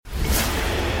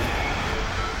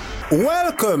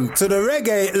Welcome to the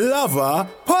Reggae Lover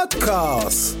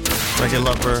Podcast. Reggae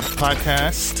Lover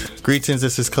Podcast. Greetings,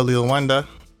 this is Khalil Wanda.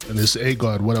 And this is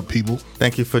A-God. What up, people?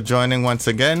 Thank you for joining once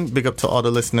again. Big up to all the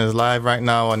listeners live right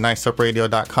now on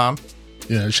niceupradio.com.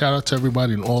 Yeah, shout out to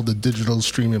everybody in all the digital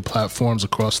streaming platforms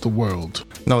across the world.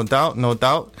 No doubt, no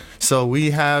doubt. So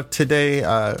we have today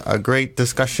a great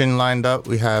discussion lined up.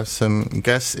 We have some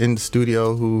guests in the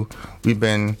studio who we've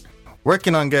been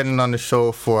working on getting on the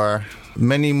show for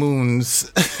many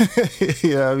moons.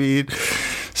 You know what I mean?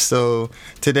 So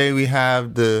today we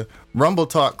have the Rumble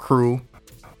Talk crew,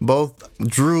 both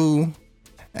Drew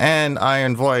and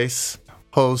Iron Voice,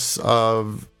 hosts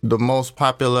of the most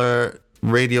popular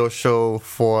radio show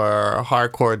for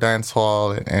hardcore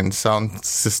dancehall and sound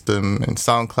system and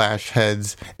sound clash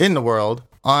heads in the world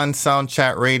on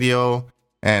Soundchat Radio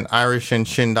and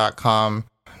irishandshin.com.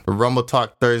 The Rumble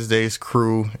Talk Thursdays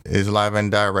crew is live and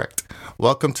direct.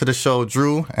 Welcome to the show,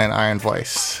 Drew and Iron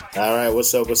Voice. All right,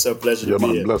 what's up? Pleasure to be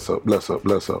here. Bless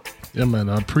up. Yeah, man,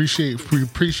 I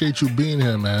appreciate you being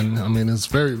here, man. I mean, it's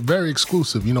very, very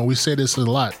exclusive. You know, we say this a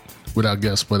lot with our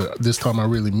guests, but this time I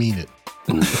really mean it.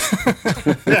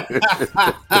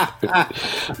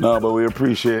 No, but we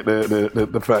appreciate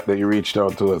the fact that you reached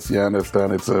out to us. You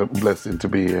understand it's a blessing to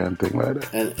be here and things like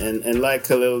that. And like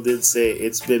Khalil did say,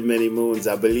 it's been many moons.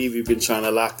 I believe you've been trying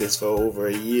to lock this for over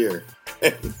a year.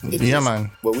 Yeah,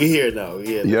 man. But we're here now.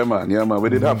 Yeah, man. We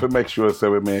did have to make sure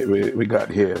so we got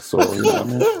here. So you know what I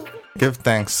mean? Give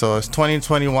thanks. So it's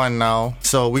 2021 now.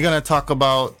 So we're going to talk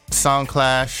about Sound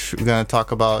Clash. We're going to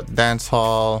talk about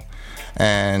dancehall.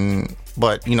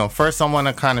 But, you know, first I want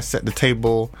to kind of set the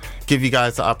table, give you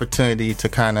guys the opportunity to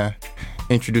kind of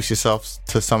introduce yourselves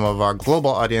to some of our global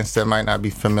audience that might not be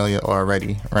familiar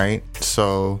already, right?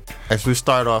 So as we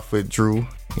start off with Drew,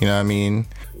 you know what I mean?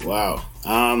 Wow.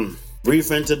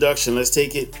 Brief introduction. Let's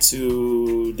take it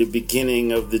to the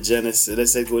beginning of the Genesis.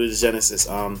 Let's go to the Genesis.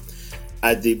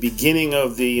 At the beginning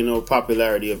of the,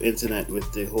 popularity of internet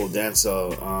with the whole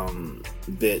dancehall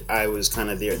bit, I was kind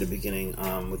of there at the beginning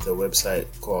with a website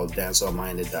called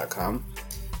dancehallminded.com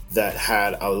that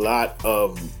had a lot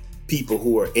of people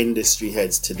who are industry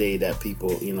heads today that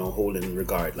people, hold in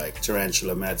regard, like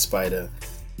Tarantula, Mad Spider,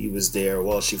 he was there,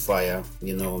 Walshy Fire,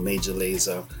 Major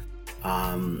Lazer.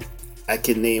 I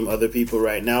can name other people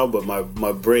right now, but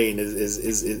my brain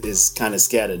is kind of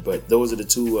scattered. But those are the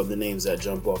two of the names that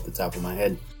jump off the top of my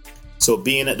head. So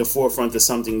being at the forefront of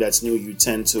something that's new, you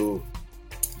tend to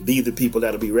be the people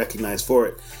that'll be recognized for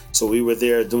it. So we were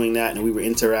there doing that, and we were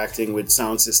interacting with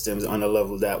sound systems on a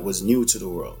level that was new to the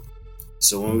world.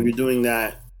 So when we were doing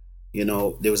that,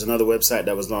 there was another website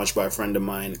that was launched by a friend of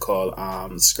mine called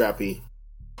Scrappy,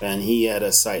 and he had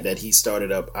a site that he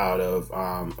started up out of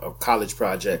a college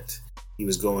project. He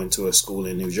was going to a school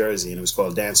in New Jersey, and it was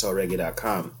called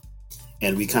dancehallreggae.com.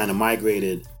 And we kind of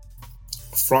migrated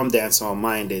from Dancehall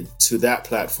Minded to that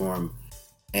platform.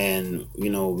 And,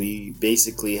 we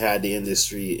basically had the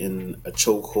industry in a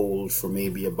chokehold for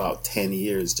maybe about 10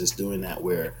 years just doing that,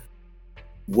 where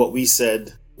what we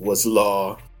said was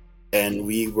law, and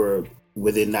we were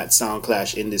within that sound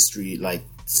clash industry, like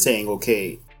saying,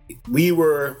 okay, we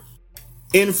were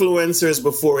influencers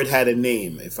before it had a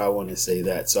name, if I want to say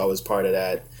that. So I was part of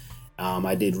that.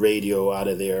 I did radio out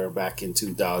of there back in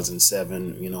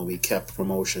 2007. We kept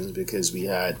promotions because we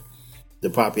had the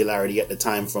popularity at the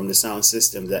time from the sound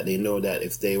system that they know that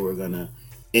if they were going to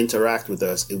interact with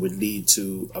us, it would lead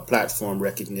to a platform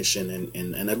recognition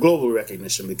and a global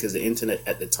recognition, because the internet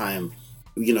at the time,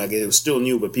 it was still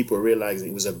new, but people were realizing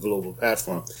it was a global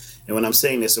platform. And when I'm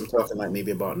saying this, I'm talking like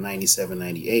maybe about 97,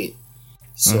 98.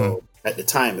 So at the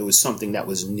time, it was something that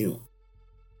was new.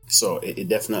 So it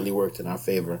definitely worked in our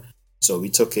favor. So we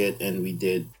took it and we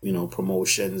did,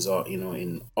 promotions,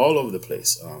 in all over the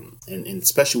place. And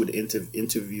especially with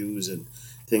interviews and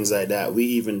things like that. We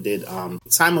even did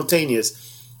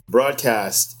simultaneous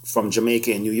broadcast from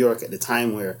Jamaica and New York at the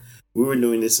time, where we were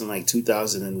doing this in like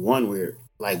 2001, where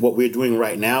like what we're doing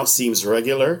right now seems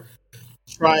regular.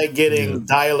 Try getting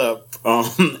dial-up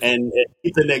and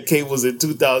Ethernet cables in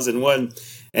 2001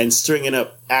 and stringing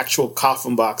up actual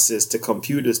coffin boxes to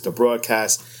computers to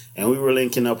broadcast. And we were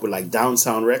linking up with like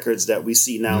Downsound Records that we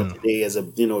see now today as a,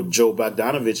 Joe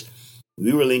Bogdanovich.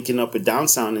 We were linking up with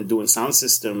Downsound and doing sound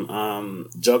system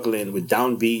juggling with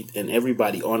Downbeat and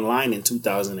everybody online in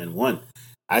 2001.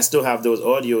 I still have those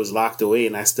audios locked away,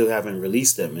 and I still haven't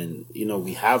released them. And,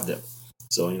 we have them.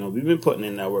 So, we've been putting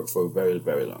in that work for a very,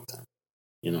 very long time.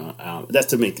 That's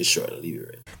to make it short. I'll leave it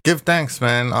right. Give thanks,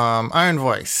 man. Iron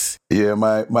Voice. Yeah,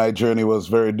 my journey was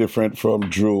very different from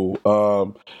Drew.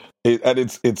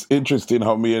 It's interesting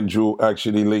how me and Drew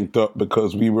actually linked up,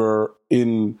 because we were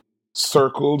in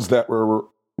circles that were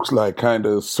like kind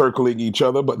of circling each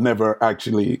other, but never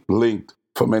actually linked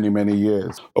for many, many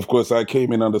years. Of course, I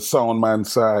came in on the soundman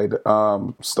side,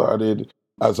 started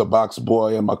as a box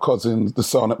boy, and the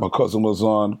sound that my cousin was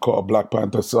on, called Black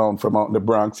Panther Sound from out in the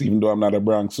Bronx, even though I'm not a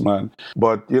Bronx man.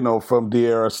 But, from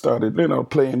there I started,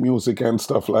 playing music and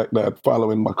stuff like that,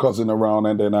 following my cousin around,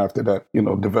 and then after that,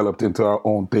 developed into our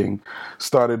own thing.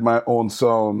 Started my own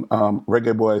sound,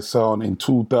 Reggae Boy Sound, in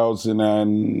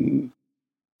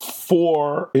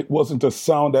 2004. It wasn't a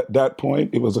sound at that point.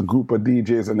 It was a group of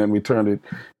DJs, and then we turned it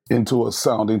into a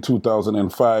sound in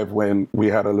 2005 when we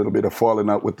had a little bit of falling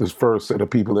out with this first set of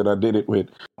people that I did it with.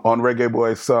 On Reggae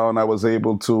Boy Sound, I was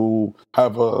able to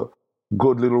have a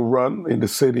good little run in the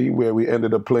city where we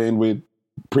ended up playing with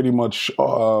pretty much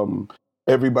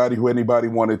everybody who anybody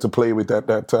wanted to play with at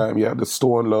that time. You had the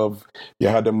Stone Love, you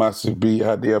had the Massive B, you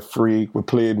had the Freak. We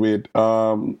played with...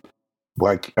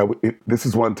 this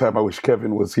is one time I wish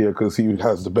Kevin was here because he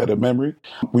has the better memory.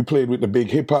 We played with the big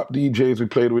hip-hop DJs. We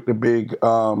played with the big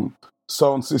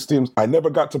sound systems. I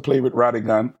never got to play with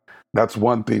Radigan. That's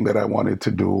one thing that I wanted to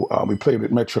do. We played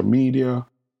with Metro Media.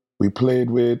 We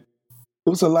played with... It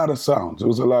was a lot of sounds. It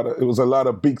was a lot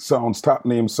of big sounds,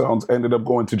 top-name sounds. Ended up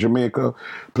going to Jamaica,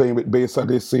 playing with Bass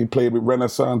Odyssey, played with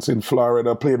Renaissance in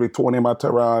Florida, played with Tony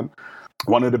Mataran.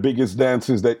 One of the biggest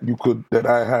dances that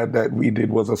we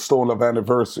did was a Stone Love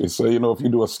anniversary. So, if you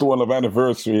do a Stone Love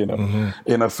anniversary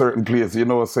in a certain place,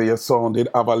 say your song did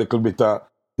have a little bit of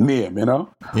name,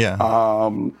 Yeah.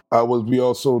 We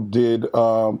also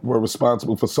were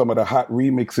responsible for some of the hot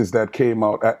remixes that came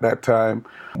out at that time.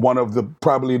 One of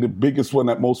probably the biggest one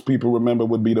that most people remember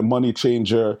would be the Money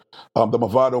Changer, the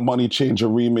Movado Money Changer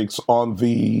remix on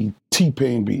the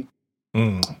T-Pain beat.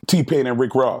 T-Pain and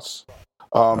Rick Ross.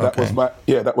 That was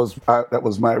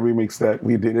my remix that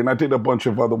we did, and I did a bunch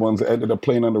of other ones that ended up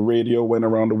playing on the radio, went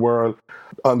around the world.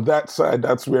 On that side,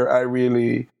 that's where I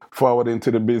really forward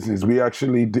into the business. We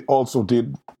actually also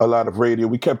did a lot of radio.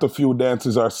 We kept a few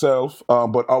dances ourselves,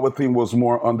 but our thing was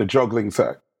more on the juggling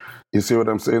side. You see what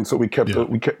I'm saying? So we kept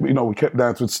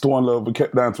dancing with Stone Love. We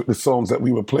kept dancing with the songs that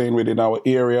we were playing with in our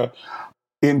area.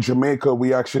 In Jamaica,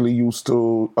 we actually used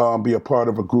to be a part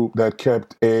of a group that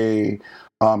kept a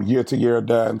year-to-year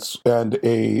dance and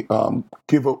a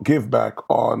give back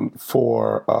on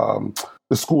for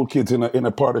the school kids in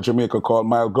a part of Jamaica called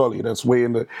Mile Gully. That's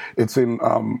it's in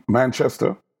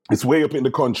Manchester. It's way up in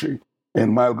the country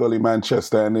in Mile Gully,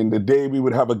 Manchester. And in the day we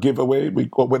would have a giveaway,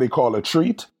 what they call a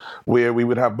treat, where we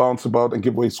would have bounce about and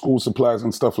give away school supplies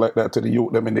and stuff like that to the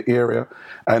youth them in the area.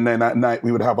 And then at night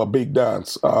we would have a big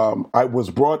dance. I was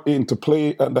brought in to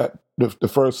play on that the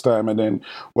first time, and then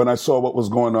when I saw what was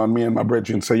going on, me and my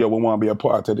brethren said, we want to be a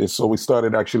part of this. So we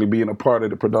started actually being a part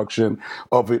of the production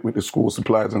of it with the school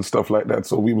supplies and stuff like that.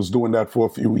 So we was doing that for a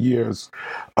few years,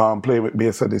 playing with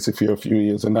Bass Odyssey for a few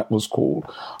years, and that was cool.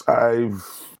 I've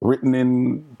written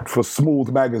in for Smooth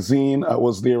Magazine. I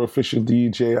was their official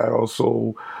DJ.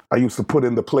 I used to put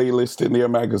in the playlist in their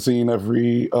magazine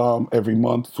every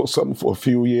month for a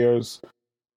few years.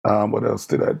 What else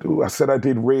did I do? I said I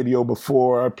did radio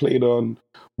before. I played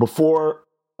before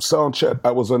Soundchat, I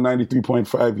was on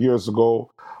 93.5 years ago.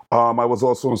 I was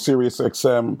also on Sirius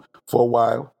XM for a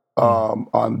while.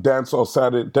 On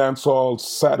Dancehall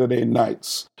Saturday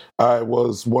nights. I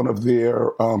was one of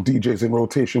their DJs in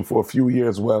rotation for a few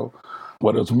years. Well,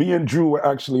 what else? Me and Drew were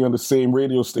actually on the same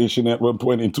radio station at one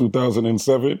point in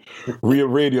 2007, Real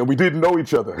Radio. We didn't know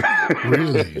each other.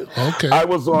 Really? Okay. I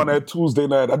was on at Tuesday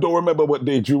night. I don't remember what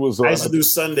day Drew was on. I used to do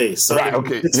Sunday. Right,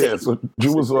 okay. Yeah, so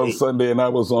Drew was on Sunday and I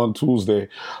was on Tuesday.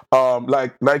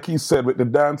 Like he said, with the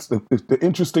dance, the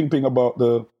interesting thing about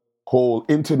the whole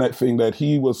internet thing that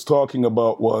he was talking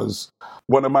about was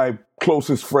one of my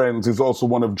closest friends is also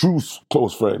one of Drew's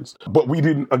close friends. But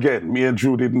me and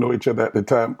Drew didn't know each other at the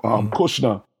time.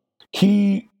 Kushner,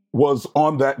 he was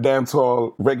on that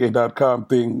dancehall reggae.com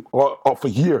thing for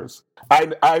years.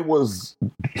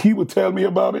 He would tell me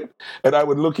about it and I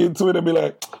would look into it and be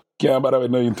like, yeah, but I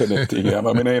have no internet thing. I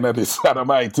mean, ain't this not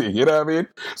my thing. You know what I mean?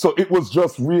 So it was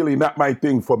just really not my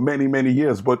thing for many, many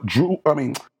years. But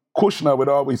Kushner would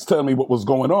always tell me what was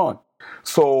going on.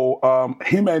 So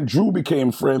him and Drew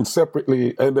became friends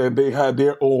separately, and then they had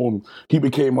their own. He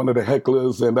became one of the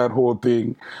hecklers and that whole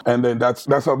thing. And then that's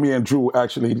how me and Drew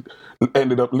actually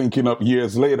ended up linking up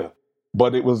years later.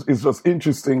 But it's just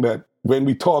interesting that when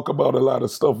we talk about a lot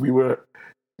of stuff, we were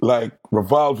like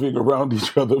revolving around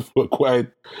each other for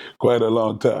quite a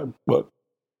long time. But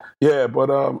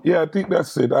I think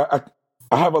that's it. I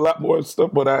have a lot more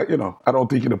stuff, but I don't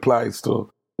think it applies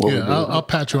to what Yeah, I'll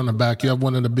pat you on the back. You have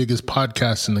one of the biggest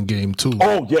podcasts in the game, too.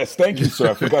 Oh, yes. Thank you,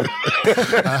 sir. I forgot.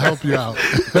 I'll help you out.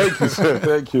 Thank you, sir.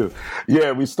 Thank you.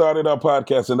 Yeah, we started our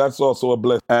podcast, and that's also a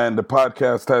blessing. And the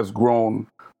podcast has grown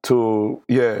to,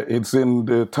 it's in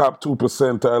the top 2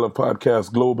 percentile of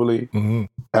podcasts globally. Mm-hmm.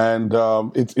 And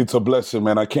it's a blessing,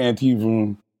 man. I can't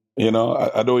even,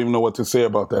 I don't even know what to say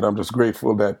about that. I'm just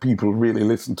grateful that people really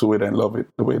listen to it and love it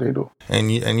the way they do.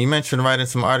 And you mentioned writing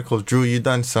some articles. Drew, you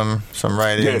done some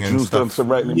writing and Drew's stuff. done some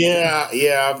writing. Yeah.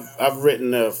 I've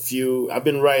written a few. I've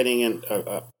been writing in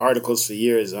articles for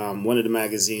years. One of the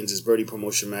magazines is Birdie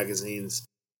Promotion Magazines.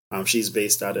 She's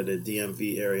based out of the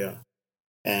DMV area.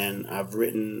 And I've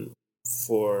written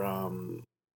for,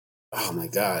 oh my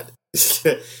God,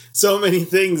 so many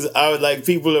things. I would like,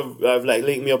 people have like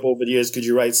linked me up over the years. Could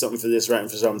you write something for this, writing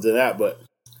for something to that? But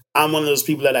I'm one of those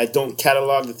people that I don't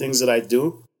catalog the things that I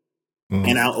do.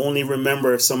 And I'll only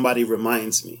remember if somebody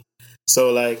reminds me.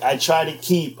 So like, I try to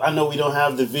keep, I know we don't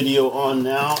have the video on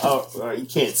now, or you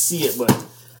can't see it, but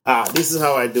this is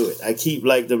how I do it. I keep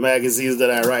like the magazines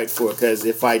that I write for, because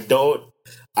if I don't,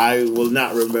 I will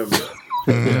not remember.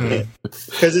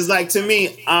 Because it's like, to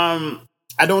me, I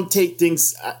don't take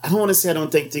things, I don't want to say I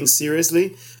don't take things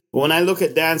seriously, but when I look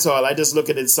at dancehall, I just look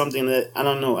at it something that, I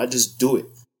don't know, I just do it.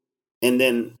 And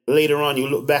then later on, you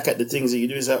look back at the things that you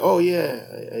do, it's like, oh yeah,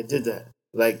 I did that.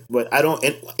 Like, but I don't,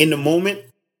 in the moment,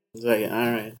 it's like,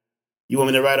 all right, you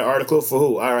want me to write an article for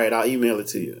who? All right, I'll email it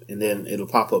to you. And then it'll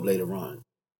pop up later on.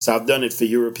 So I've done it for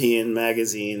European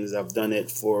magazines. I've done it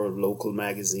for local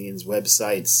magazines,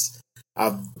 websites.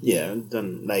 I've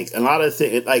done like a lot of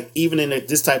things, like even in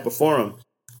this type of forum,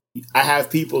 I have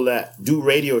people that do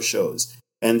radio shows,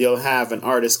 and they'll have an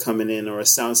artist coming in or a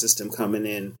sound system coming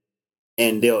in,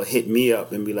 and they'll hit me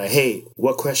up and be like, hey,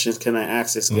 what questions can I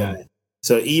ask this guy?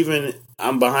 So even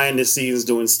I'm behind the scenes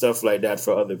doing stuff like that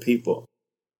for other people.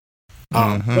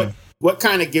 What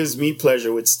kind of gives me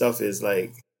pleasure with stuff is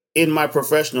like, in my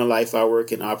professional life, I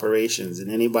work in operations, and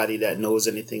anybody that knows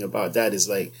anything about that is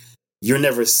like, you're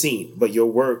never seen, but your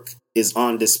work is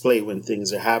on display when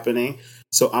things are happening.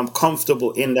 So I'm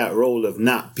comfortable in that role of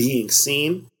not being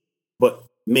seen, but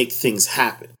make things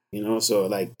happen, So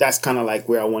like, that's kind of like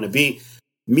where I want to be.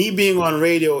 Me being on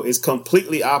radio is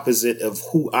completely opposite of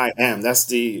who I am. That's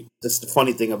the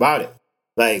funny thing about it.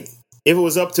 Like, if it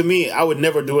was up to me, I would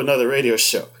never do another radio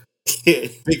show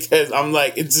because I'm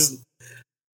like, it's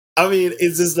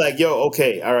just like, yo,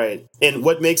 okay, all right. And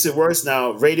what makes it worse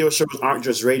now, radio shows aren't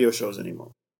just radio shows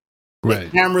anymore.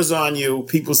 Right. The cameras on you,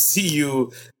 people see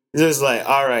you. It's just like,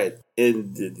 all right.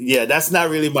 And yeah, that's not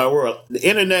really my world. The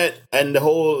internet and the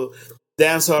whole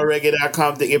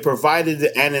dancehallreggae.com thing, it provided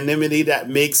the anonymity that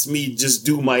makes me just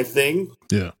do my thing.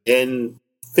 Yeah. And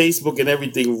Facebook and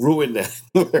everything ruined that.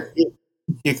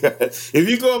 If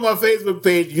you go on my Facebook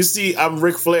page, you see I'm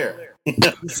Ric Flair.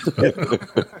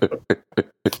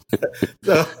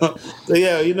 so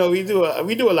yeah, we do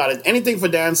a lot of anything for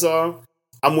dancehall.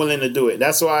 I'm willing to do it.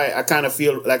 That's why I kind of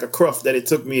feel like a cruff that it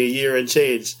took me a year and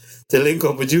change to link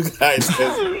up with you guys.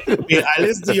 I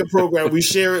listen to your program. We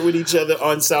share it with each other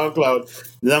on SoundCloud.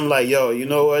 And I'm like, yo, you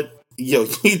know what? Yo,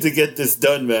 you need to get this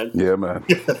done, man. Yeah, man.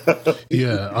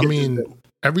 Yeah, I mean,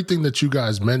 everything that you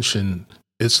guys mentioned,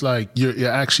 it's like you're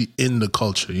actually in the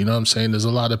culture. You know what I'm saying? There's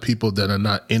a lot of people that are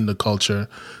not in the culture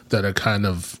that are kind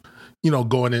of,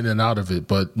 going in and out of it.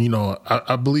 But,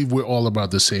 I believe we're all about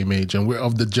the same age, and we're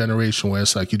of the generation where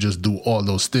it's like you just do all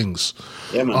those things.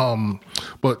 Yeah, man.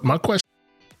 But my question.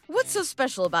 What's so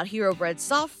special about Hero Bread's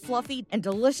soft, fluffy, and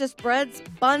delicious breads,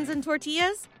 buns, and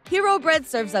tortillas? Hero Bread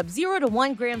serves up 0 to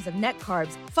 1 grams of net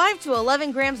carbs, 5 to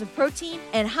 11 grams of protein,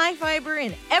 and high fiber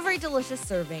in every delicious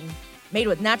serving. Made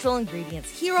with natural ingredients,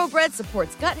 Hero Bread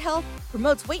supports gut health,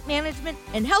 promotes weight management,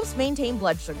 and helps maintain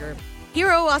blood sugar.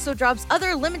 Hero also drops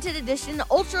other limited edition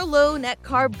ultra-low net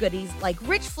carb goodies like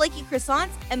rich flaky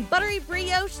croissants and buttery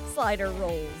brioche slider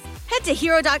rolls. Head to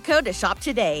hero.co to shop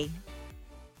today.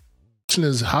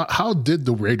 Is how did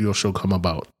the radio show come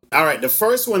about? All right, the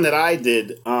first one that I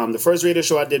did, the first radio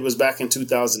show I did was back in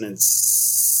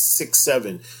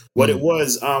 2006-07. What it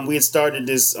was, we had started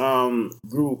this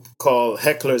group called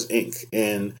Hecklers Inc.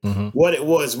 And what it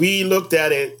was, we looked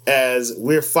at it as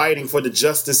we're fighting for the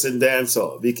justice in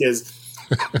dancehall, because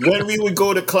when we would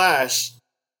go to Clash,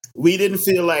 we didn't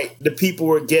feel like the people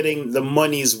were getting the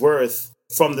money's worth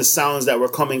from the sounds that were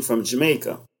coming from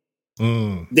Jamaica.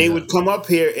 They would come up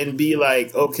here and be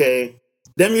like, okay,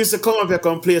 them used to come up here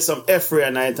and play some F-Ray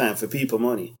at night time for people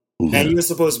money. And you were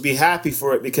supposed to be happy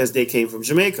for it because they came from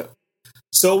Jamaica.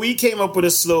 So we came up with a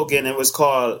slogan. It was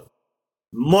called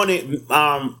 "Money,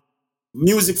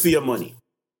 Music for Your Money."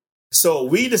 So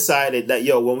we decided that,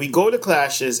 when we go to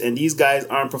clashes and these guys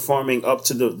aren't performing up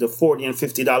to the $40 and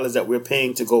 $50 that we're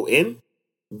paying to go in,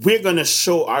 we're going to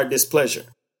show our displeasure.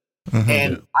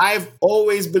 And I've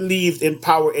always believed in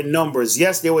power in numbers.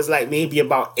 Yes, there was like maybe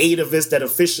about 8 of us that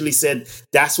officially said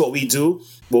that's what we do.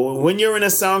 But when you're in a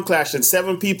sound clash and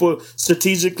 7 people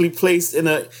strategically placed in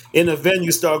a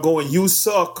venue start going, "You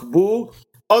suck, boo,"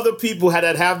 other people had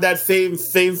to have that fame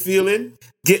feeling,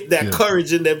 get that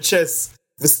courage in their chests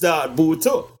to start boo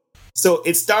too. So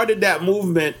it started that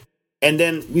movement, and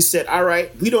then we said, all right,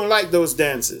 we don't like those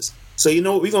dances. So you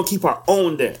know what? We're going to keep our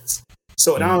own dance.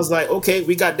 So then I was like, okay,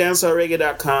 we got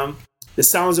dancehallreggae.com. The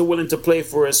sounds are willing to play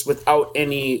for us without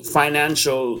any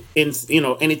financial,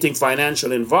 anything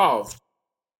financial involved.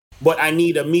 But I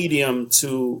need a medium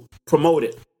to promote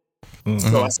it.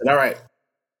 So I said, all right.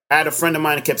 I had a friend of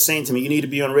mine that kept saying to me, you need to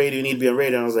be on radio,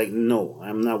 And I was like, no,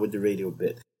 I'm not with the radio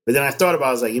bit. But then I thought about it.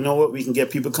 I was like, you know what? We can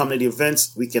get people coming to the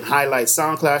events. We can highlight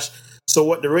Soundclash. So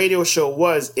what the radio show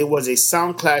was, it was a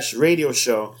Soundclash radio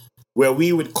show where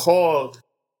we would call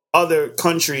other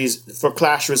countries for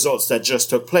clash results that just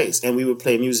took place, and we would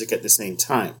play music at the same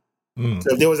time.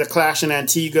 So if there was a clash in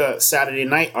Antigua Saturday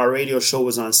night, our radio show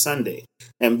was on Sunday.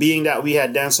 And being that we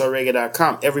had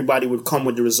dancehallreggae.com, everybody would come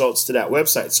with the results to that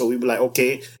website. So we'd be like,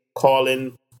 okay, call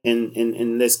in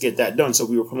and let's get that done. So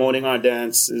we were promoting our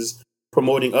dances,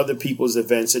 promoting other people's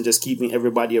events, and just keeping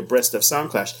everybody abreast of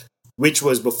Soundclash, which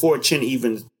was before Chin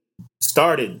even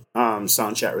started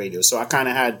Soundchat Radio. So I kind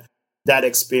of had that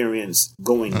experience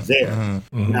going there.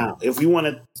 Now, if we want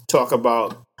to talk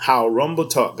about how Rumble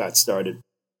Talk got started,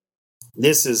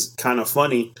 this is kind of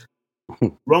funny.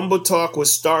 Rumble Talk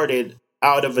was started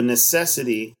out of a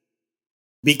necessity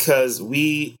because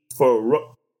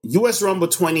for US Rumble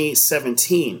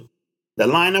 2017, the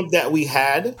lineup that we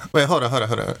had. Wait, hold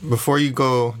on. Before you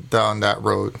go down that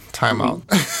road, time out,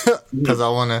 because I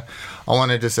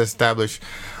wanna just establish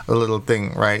a little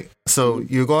thing, right? So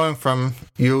you're going from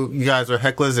you guys are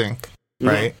Hecklers Inc.,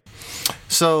 right?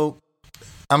 So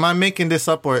am I making this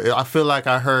up, or I feel like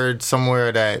I heard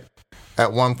somewhere that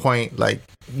at one point, like,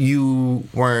 you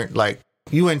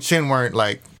and Chin weren't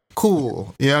like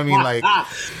cool, you know what I mean? Like,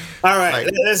 all right,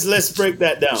 like, let's break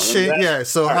that down.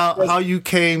 So how you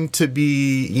came to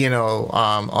be,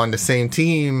 on the same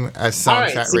team as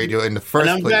Soundchat Radio in the first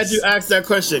place? And I'm glad you asked that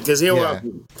question, because here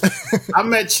I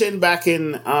met Chin back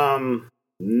in about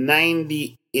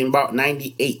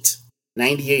 98.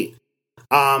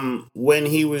 When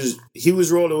he was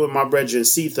rolling with my brethren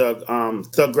C Thug,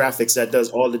 Thug Graphics, that does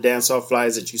all the dancehall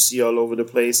flyers that you see all over the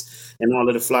place, and all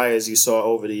of the flyers you saw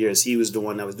over the years. He was the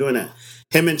one that was doing that.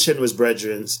 Him and Chin was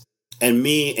brethrens, and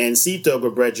me and C Thug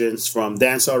were brethrens from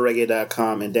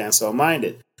dancehallreggae.com and Dancehall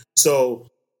Minded. So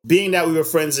being that we were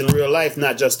friends in real life,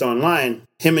 not just online,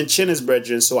 him and Chin is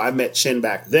brethren. So I met Chin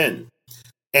back then,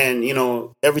 and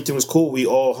everything was cool. We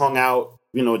all hung out,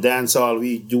 dancehall.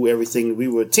 We do everything. We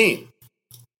were a team.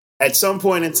 At some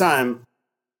point in time,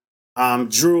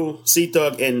 Drew,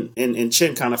 C-Thug, and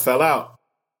Chin kind of fell out.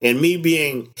 And me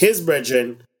being his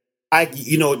brethren,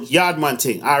 yard man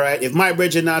thing. All right, if my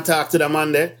brethren not talk to them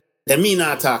on there, then me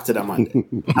not talk to them on there.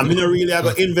 I'm going to really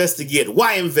have to investigate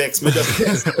why I'm vexed. Me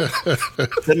just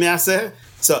Let me say.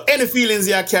 So any feelings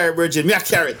you carry, brethren, me I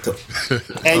carry it too.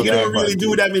 And you don't really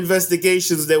do them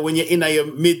investigations that when you're in your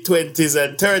mid-20s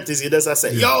and 30s, you just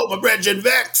say, yo, my brethren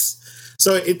vex.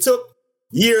 So it took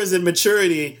years and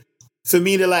maturity for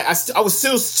me to I was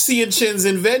still seeing Chins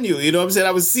in venue, you know what I'm saying?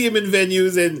 I would see him in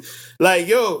venues and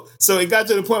so it got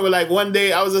to the point where one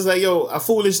day I was just like, yo, a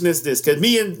foolishness this, because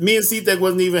me and C-Tech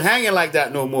wasn't even hanging like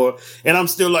that no more, and I'm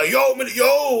still like, yo,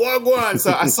 Wagwan.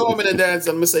 So I saw him in the dance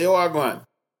and I'm gonna say, yo, Wagwan,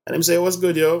 and I'm say, what's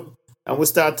good, yo? And we'll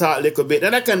start talking a little bit,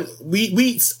 and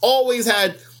we always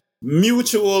had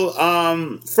mutual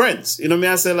friends, you know what I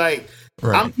mean? I said right.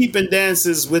 I'm keeping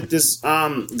dances with this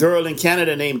girl in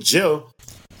Canada named Jill,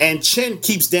 and Chin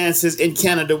keeps dances in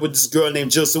Canada with this girl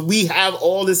named Jill. So we have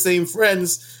all the same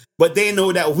friends, but they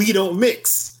know that we don't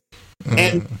mix.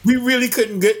 And we really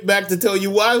couldn't get back to tell you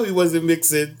why we wasn't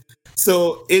mixing.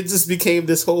 So it just became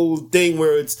this whole thing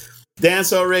where it's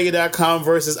dancehallreggae.com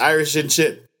versus Irish and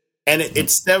Chin. And it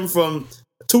stemmed from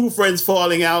two friends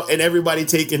falling out and everybody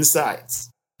taking sides.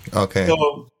 Okay.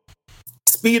 So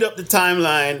speed up the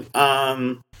timeline.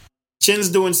 Chin's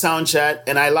doing Soundchat,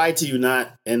 and I lied to you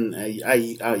not, and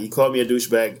you called me a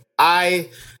douchebag. I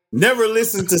never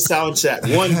listened to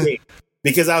Soundchat one day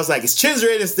because I was like, it's Chin's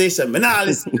radio station, but nah,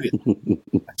 listen to it.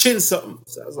 Chin something.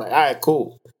 So I was like, all right,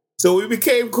 cool. So we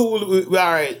became cool. All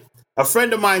right. A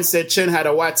friend of mine said Chin had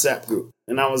a WhatsApp group,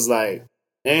 and I was like,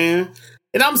 And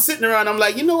I'm sitting around, I'm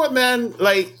like, you know what, man?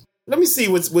 Let let me see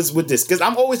what's with this, because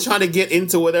I'm always trying to get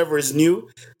into whatever is new.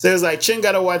 So it was like, Chin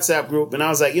got a WhatsApp group, and I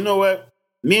was like, you know what?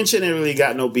 Me and Chin ain't really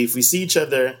got no beef. We see each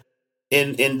other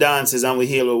in dances and we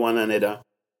heal with one another.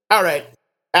 All right,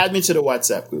 add me to the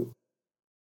WhatsApp group.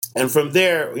 And from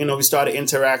there, we started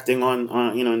interacting on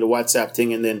in the WhatsApp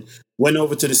thing, and then went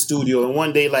over to the studio. And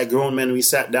one day, like grown men, we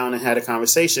sat down and had a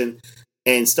conversation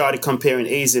and started comparing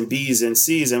A's and B's and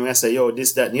C's. And I said, yo,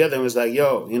 this, that, and the other. And was like,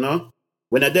 yo,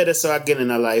 when I did it, so again in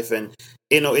our life. And,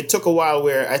 it took a while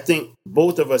where I think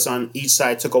both of us on each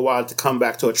side took a while to come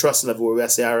back to a trust level where I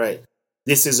say, all right,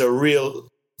 this is a real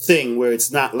thing, where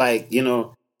it's not like,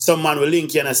 some man will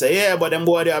link you and I say, yeah, but them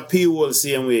boy, they are P-Wool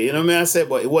same way. You know what I mean? I said,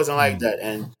 but it wasn't like that.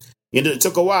 And it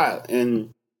took a while.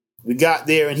 And we got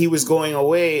there, and he was going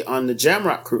away on the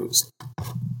Jamrock cruise.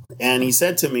 And he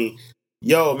said to me,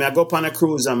 yo, man, I go up on a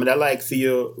cruise. I like for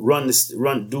you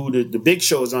do the big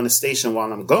shows on the station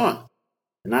while I'm gone.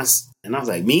 And I was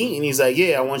like, me? And he's like,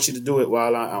 yeah, I want you to do it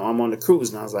while I'm on the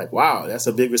cruise. And I was like, wow, that's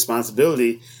a big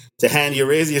responsibility to hand your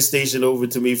radio station over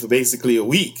to me for basically a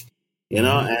week, And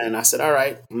I said, all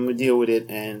right, I'm going to deal with it.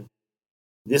 And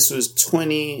this was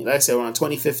around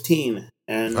 2015.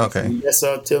 And yes,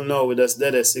 till now, with us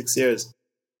dead at 6 years.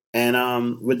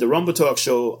 And with the Rumble Talk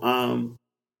show,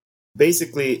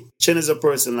 basically, Chin is a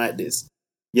person like this.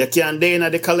 You can't stay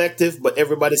in the collective, but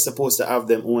everybody's supposed to have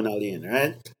them own lane,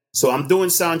 right? So I'm doing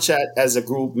sound chat as a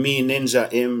group, me, Ninja,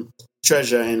 him,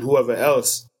 Treasure, and whoever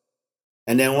else.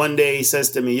 And then one day he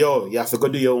says to me, yo, you have to go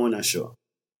do your own show.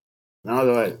 And I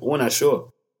was like, own show?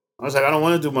 I was like, I don't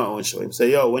want to do my own show. He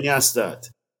said, yo, when you start?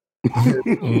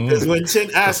 Because when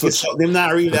Chin asks you something, they're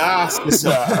not really asking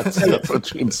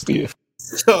something.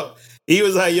 So he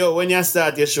was like, yo, when you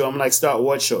start your show? I'm like, start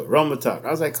what show? Rumble Talk.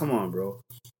 I was like, come on, bro.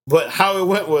 But how it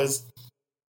went was,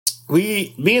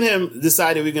 me and him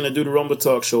decided we're going to do the Rumble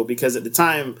Talk show because at the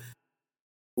time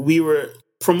we were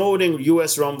promoting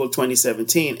US Rumble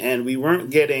 2017 and we weren't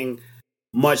getting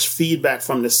much feedback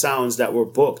from the sounds that were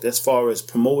booked as far as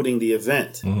promoting the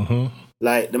event. Mm-hmm.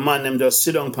 Like the man them just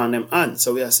sit on them ant.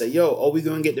 So we said, yo, are we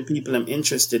going to get the people them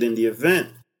interested in the event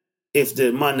if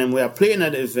the man them we are playing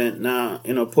at the event now,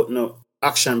 putting no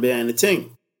action behind the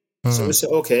thing? Mm-hmm. So we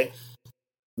said, okay.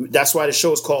 That's why the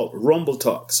show is called Rumble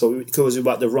Talk. So it was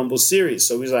about the Rumble series.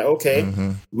 So we was like, okay,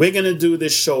 we're going to do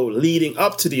this show leading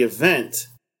up to the event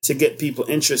to get people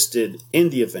interested in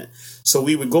the event. So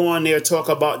we would go on there, talk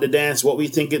about the dance, what we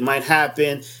think it might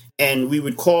happen. And we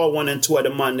would call one and two of the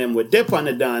man them would dip on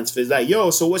the dance. It's like, yo,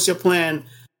 so what's your plan?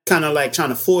 Kind of like trying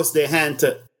to force their hand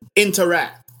to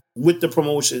interact with the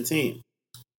promotion team.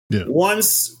 Yeah.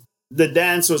 Once the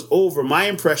dance was over, my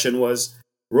impression was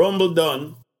Rumble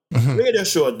done. Radio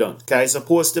show done. Okay, it's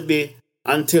supposed to be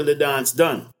until the dance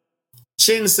done.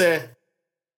 Chin say,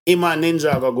 Ima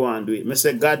Ninja go and do it. Me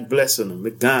say, God bless him.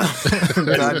 Me gone.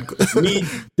 Me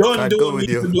don't do me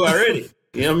to do already.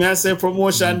 You know me I say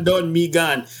promotion done, me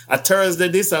gone. A Thursday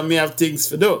this and me have things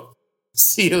to do.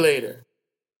 See you later.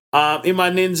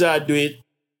 Ima Ninja do it.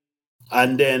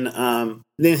 And then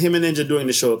him and Ninja doing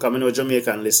the show. Come in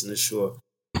Jamaica and listen to the show.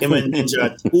 Him and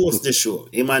Ninja host the show.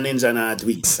 Him and Ninja not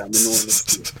tweets.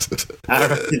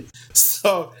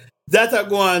 So that I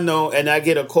go on now, and I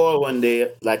get a call one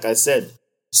day, like I said.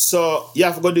 So you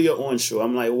have to go do your own show.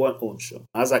 I'm like, what own show?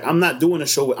 I was like, I'm not doing a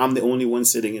show where I'm the only one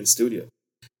sitting in studio.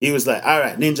 He was like, all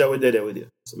right, Ninja, we're there with you.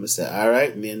 So I said, all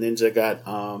right, me and Ninja got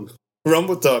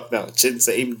Rumble Talk now. Chin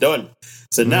say him done.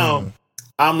 So now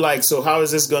I'm like, so how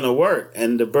is this gonna work?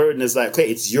 And the burden is like, okay,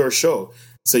 it's your show.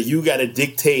 So you gotta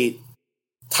dictate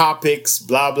topics,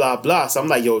 blah, blah, blah. So I'm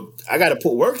like, yo, I got to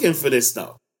put work in for this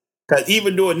now. Because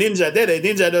even though Ninja did it,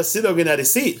 Ninja just sit up in the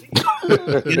seat.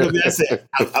 You know what I say?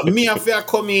 Me and Fair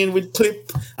come in with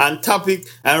clip and topic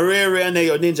and rare and then,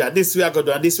 yo, Ninja, this way I go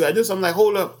do and this way I do. So I'm like,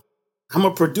 hold up. I'm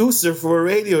a producer for a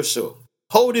radio show.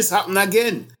 How this happen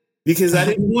again? Because I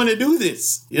didn't want to do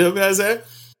this. You know what I say?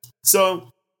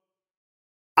 So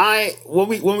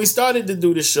when we started to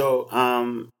do the show,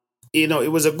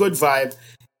 it was a good vibe.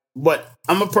 But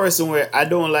I'm a person where I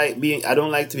don't like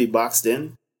to be boxed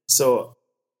in. So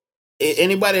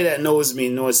anybody that knows me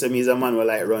knows that me is a man who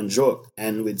like run joke.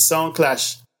 And with Sound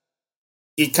Clash,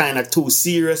 it kind of too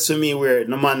serious for me where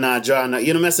no man not draw,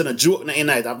 messing a joke in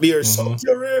night, a beer something.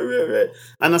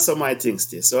 And that's how my things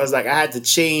did. So I was like, I had to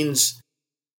change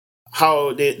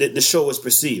how the show was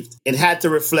perceived. It had to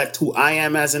reflect who I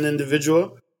am as an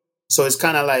individual. So it's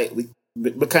kind of like we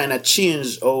kind of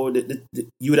change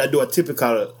you would do a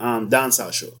typical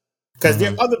dancehall show. Because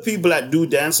there are other people that do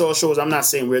dancehall shows. I'm not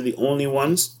saying we're the only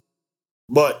ones.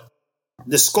 But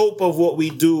the scope of what we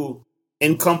do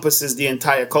encompasses the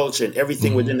entire culture and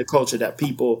everything within the culture that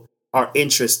people are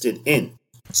interested in.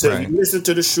 So if you listen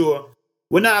to the show,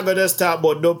 we're not going to just talk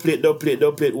about don't play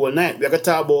it all night. We're going to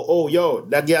talk about, oh, yo,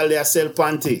 that girl there sell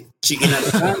panty. She in at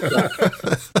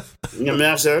the You know what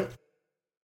I'm saying?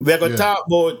 We're going to talk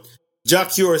about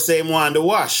Jack Cure saying want to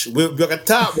wash. We're going to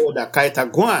talk about that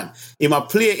Kaita Guan. He might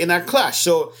play in a clash.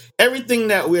 So everything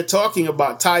that we're talking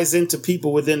about ties into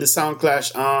people within the Sound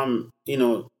Clash,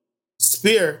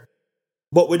 sphere.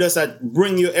 But we just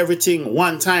bring you everything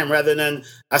one time rather than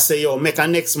I say, yo, make a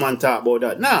next man talk about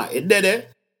that. Nah, it did it.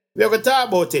 We're going to talk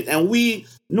about it. And we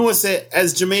know, say,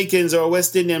 as Jamaicans or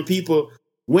West Indian people,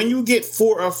 when you get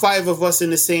 4 or 5 of us in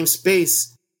the same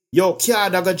space, yo,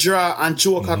 card I got draw and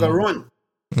joke I got run.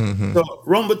 Mm-hmm. So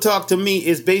Rumble Talk to me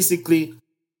is basically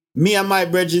me and my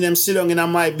brethren them sit down in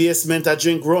my basement, I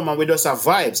drink rum and we just have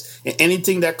vibes. And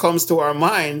anything that comes to our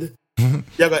mind, you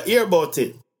got to hear about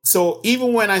it. So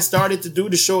even when I started to do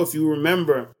the show, if you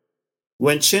remember,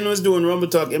 when Chin was doing Rumble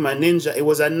Talk in my Ninja, it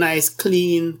was a nice,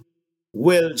 clean,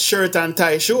 well shirt and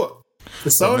tie show.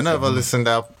 I never listened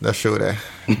to that show there.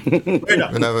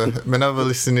 I never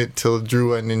listened it till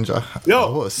Drew and Ninja.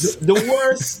 Yo, the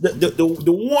worst,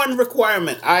 the one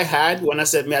requirement I had when I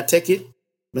said, may I take it?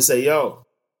 I say, yo,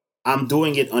 I'm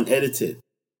doing it unedited.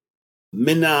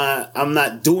 I'm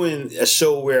not doing a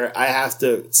show where I have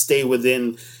to stay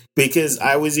within, because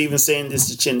I was even saying this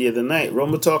to Chin the other night.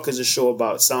 Rumble Talk is a show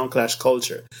about Sound Clash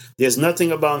culture. There's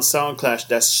nothing about Sound Clash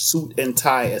that's suit and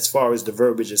tie as far as the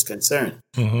verbiage is concerned.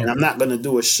 Mm-hmm. And I'm not going to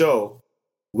do a show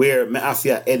where me have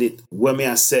to edit when me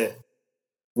I say,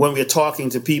 when we're talking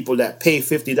to people that pay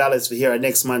 $50 to hear our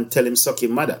next man tell him suck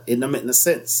your mother. It don't make no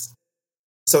sense.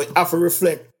 So it have to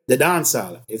reflect the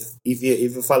dancehall, if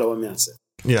you follow what me I say.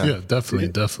 Yeah,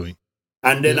 definitely.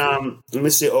 And then let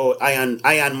me see, Iron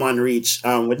Man reach.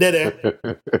 We did it.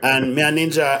 And me and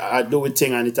Ninja I do a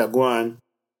thing and it a go on.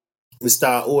 We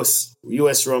start host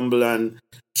US Rumble and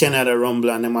Canada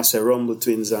Rumble and them I say Rumble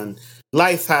Twins, and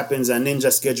life happens and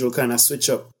Ninja schedule kind of switch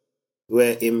up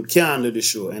where him can't do the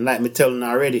show. And like me telling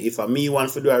already, if me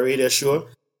want to do a radio show,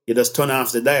 you just turn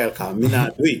off the dial because me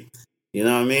not do it. You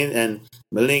know what I mean? And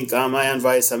me link my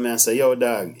advice and me and say, yo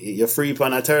dog, you're free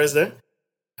on a Thursday?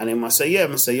 And he must say, yeah.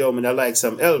 I say, yo, man, I like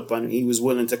some help. And he was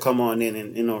willing to come on in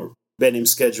and, bend him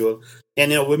schedule.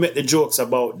 And, we made the jokes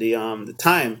about the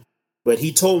time. But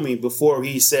he told me before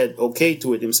he said okay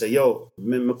to it, him say, yo,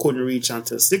 I couldn't reach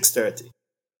until 6:30.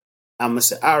 I'm going to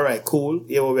say, all right, cool.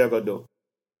 Yeah, what we're going to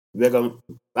do?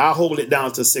 I'll hold it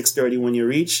down to 6:30 when you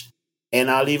reach.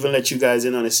 And I'll even let you guys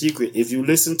in on a secret. If you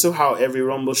listen to how every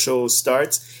Rumble show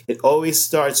starts, it always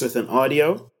starts with an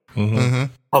audio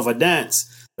of a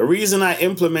dance. The reason I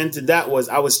implemented that was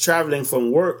I was traveling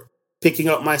from work, picking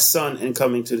up my son and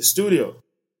coming to the studio.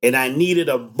 And I needed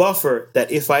a buffer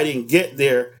that if I didn't get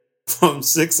there from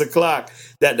 6 o'clock,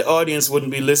 that the audience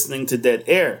wouldn't be listening to dead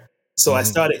air. So I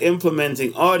started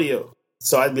implementing audio.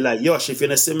 So I'd be like, Yosh, if you're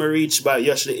going to reach by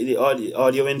Yosh, the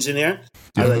audio engineer,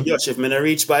 I was like, Yosh, if I'm going to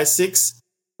reach by 6,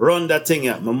 run that thing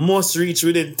out. I must reach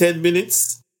within 10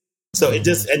 minutes. So it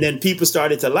just, and then people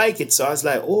started to like it. So I was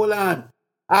like, hold on.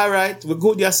 All right, we're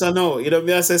good, yes or no? You know what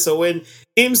I say? So when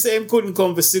him say him couldn't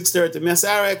come for 6:30, I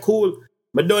say, all right, cool.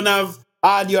 But don't have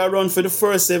audio run for the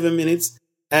first 7 minutes.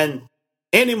 And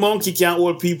any monkey can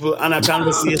hold people on a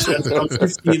conversation from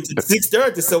 15 to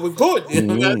 6:30. So we're good. You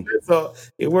know? So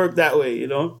it worked that way,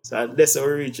 So that's how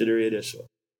we reached the radio show.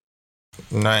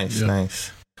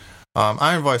 Nice.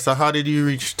 Iron Voice, so how did you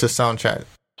reach to Sound Chat?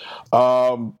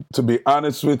 To be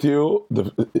honest with you,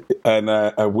 and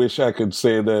I wish I could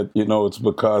say that, it's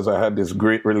because I had this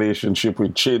great relationship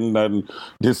with Chin and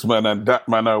this man and that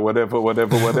man or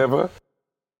whatever.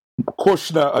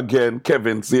 Kushner again,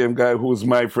 Kevin, same guy who's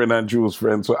my friend and Drew's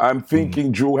friend. So I'm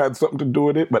thinking Drew had something to do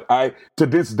with it, but to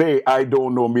this day, I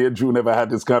don't know. Me and Drew never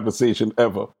had this conversation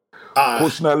ever.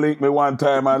 Kushner linked me one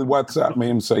time on WhatsApp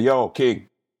me and say, yo, King,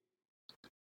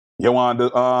 you want the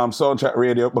Sound Chat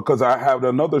Radio? Because I have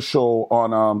another show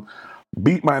on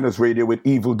Beat Miners Radio with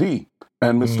Evil D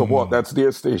and Mr. Watt. That's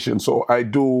their station. So I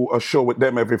do a show with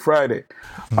them every Friday.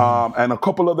 And a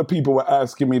couple other people were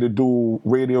asking me to do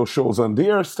radio shows on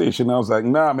their station. I was like,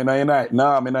 nah, me not unite.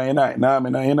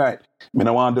 Me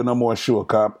don't want to do no more show.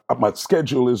 Cause my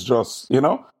schedule is just,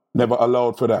 never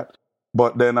allowed for that.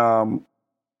 But then,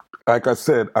 like I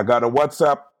said, I got a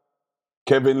WhatsApp.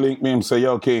 Kevin linked me and say,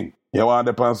 yo, King, you want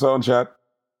to on Sound Chat?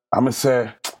 I'm going to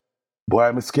say, boy,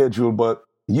 I'm scheduled, but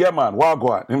yeah, man,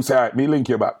 Wagwan. Him say, all right, me link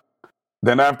you back.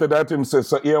 Then after that, him say,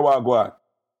 so here Wagwan.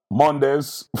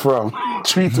 Mondays from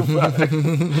 3 to 5.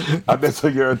 And that's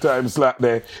a your time slot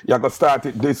there. You're going to start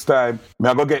it this time.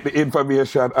 I'm going to get the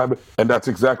information. And that's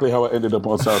exactly how I ended up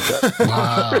on Soundtrack.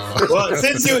 Wow. Well,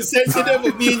 since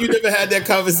me and you never had that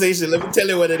conversation, let me tell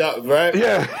you what it up, right?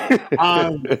 Yeah.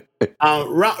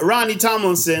 Ronnie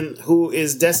Tomlinson, who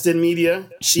is Destin Media,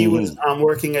 she was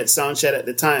working at Soundchat at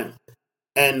the time.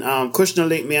 And Kushner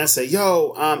linked me and said,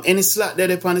 yo, any slot there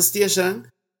up on the station?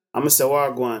 I'm going to say,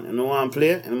 Wagwan. And I want to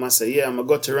play? And I'm going to say, yeah, I'm going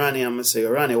to go to Ronnie. I'm going to say,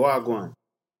 Ronnie, Wagwan.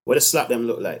 What the slot them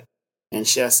look like? And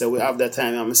she said, we have that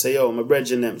time. I'm going to say, yo, I'm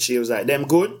bridging them. She was like, them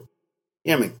good?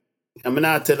 Yeah, me. I'm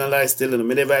not telling a lie still. I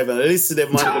never even listen to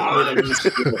them, man.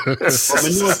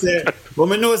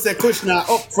 But I know say Kushner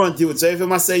up front you. So if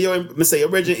I say, yo, I say, your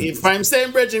bridging, if I'm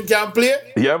saying bridging can't play,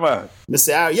 yeah, man. I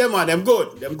say, yeah, man, them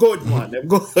good, man, them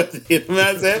good. You know what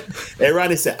I'm saying? And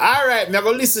Ronnie said, all right, I'm going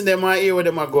to listen to them and hear what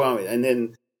them are going with. And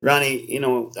then Ronnie,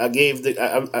 I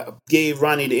gave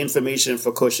Ronnie the information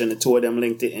for Kush, and the two of them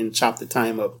linked it and chopped the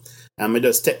time up. And I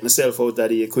just take myself out of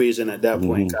the equation at that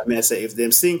point. I mean, I say, if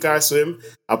them sink or swim,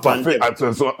 upon them,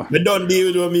 they don't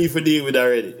deal with me for deal with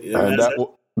already. You know and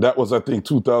that was, I think,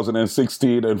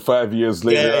 2016, and 5 years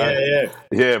later.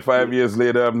 Yeah, 5 years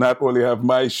later, I'm not only have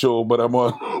my show, but I'm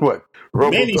on,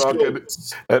 Rumble Talk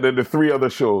and then the 3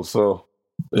 other shows. So,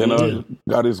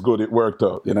 God is good. It worked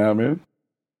out. You know what I mean?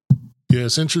 Yeah,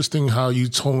 it's interesting how you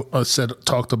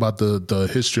talked about the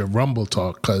history of Rumble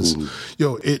Talk, because,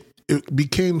 it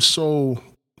became so,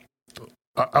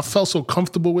 I felt so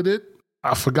comfortable with it.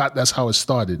 I forgot that's how it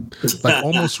started. Like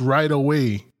almost right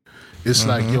away, it's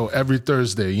like, every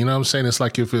Thursday, you know what I'm saying? It's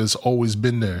like if it's always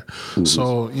been there.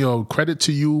 So, credit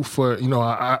to you for,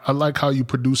 I like how you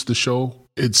produce the show.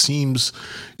 It seems,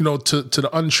 to the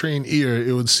untrained ear,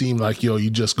 it would seem like, you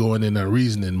just going in and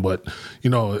reasoning. But,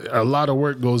 a lot of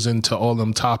work goes into all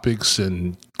them topics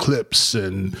and clips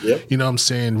and,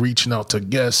 reaching out to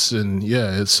guests. And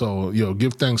yeah, it's so,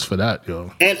 give thanks for that,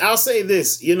 And I'll say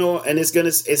this, and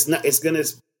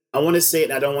I want to say it,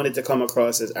 and I don't want it to come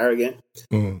across as arrogant.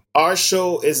 Our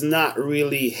show is not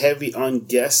really heavy on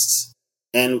guests,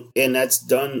 and that's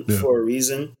done for a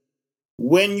reason.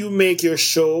 When you make your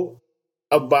show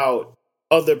about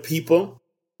other people,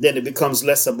 then it becomes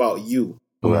less about you.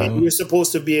 Right. And you're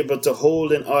supposed to be able to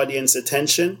hold an audience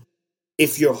attention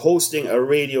if you're hosting a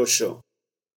radio show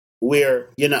where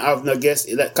you not have no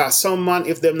guests. Because some man,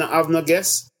 if them not have no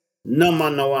guests, no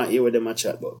man no want hear what them a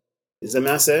chat about. Is that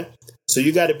what I say? So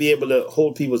you got to be able to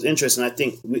hold people's interest. And I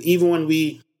think even when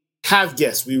we have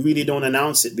guests, we really don't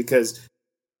announce it, because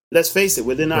let's face it,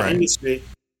 within our industry,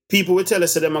 people will tell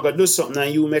us that they're going to do something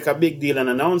and you make a big deal and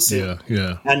announce it.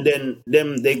 Yeah. And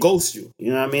then they ghost you.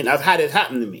 You know what I mean? I've had it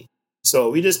happen to me. So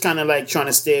we just kind of like trying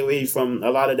to stay away from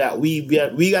a lot of that. We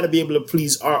got to be able to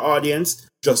please our audience,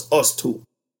 just us two.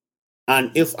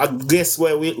 And if a guest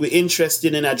where we're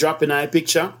interested in a dropping our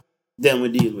picture, then we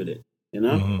deal with it.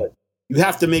 But you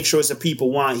have to make sure the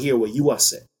people want to hear what you are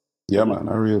saying. Yeah, man,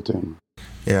 a real thing.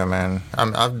 Yeah, man.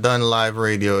 I've done live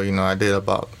radio. I did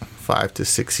about 5 to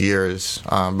 6 years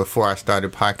before I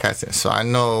started podcasting. So I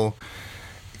know,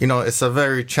 it's a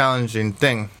very challenging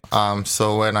thing.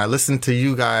 So when I listen to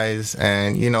you guys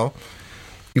and, you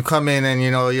come in and,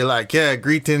 you're like, yeah,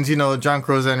 greetings, John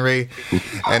Crows and Ray.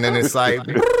 And then it's like,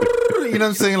 you know what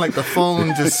I'm saying? Like the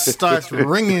phone just starts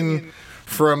ringing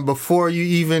from before you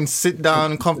even sit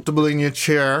down comfortable in your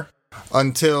chair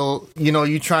until,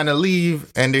 you're trying to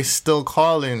leave and they're still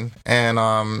calling.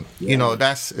 And,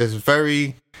 is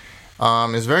very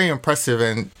impressive.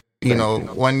 And,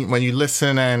 when you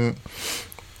listen, and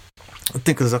I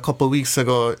think it was a couple of weeks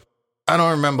ago, I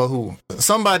don't remember who,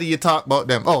 somebody you talk about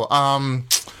them.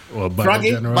 Froggy?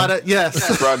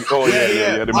 Yes. Froggy. Oh,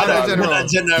 yeah. Bada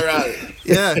General.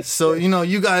 Yeah, so,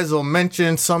 you guys will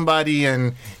mention somebody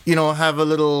and, have a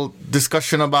little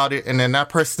discussion about it, and then that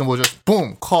person will just,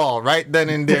 boom, call right then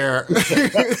and there. Let's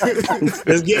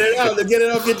get it out. Let's get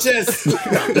it off your chest.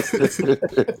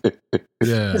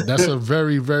 Yeah, that's a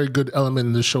very, very good element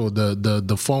in the show.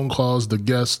 The phone calls, the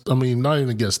guests. I mean, not even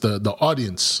the guests, the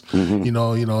audience.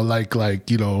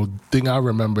 Thing I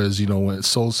remember is when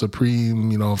Soul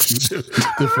Supreme, a few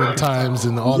different times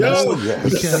and all that stuff.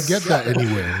 Yes. You can't get that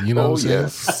anywhere. You know what I'm saying?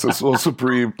 Yes, the Soul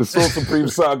Supreme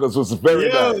sagas was very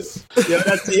nice. Yeah,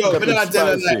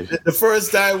 the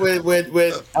first time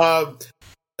with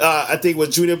I think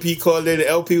when Junior P called in, the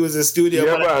LP was in the studio.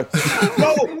 Yeah, man.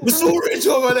 Yo, we're so rich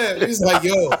over there. He's like,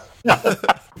 yo.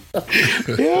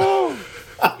 Yo.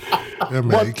 Yeah, man,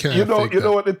 but you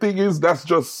know what the thing is? That's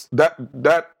just that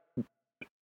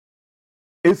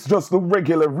it's just the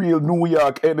regular, real New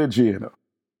York energy,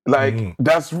 Like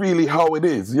that's really how it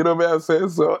is. You know what I'm saying?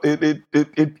 So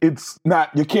it's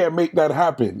not. You can't make that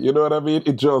happen. You know what I mean?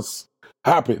 It just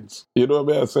happens. You know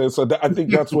what I'm saying? So I think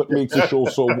that's what makes the show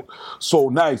so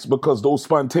nice, because those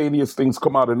spontaneous things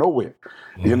come out of nowhere.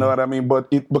 You know what I mean? But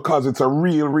because it's a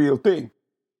real thing.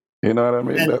 You know what I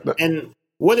mean? And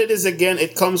what it is, again,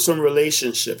 it comes from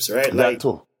relationships, right? Like,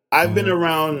 too. I've been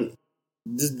around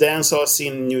the dancehall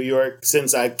scene in New York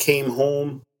since I came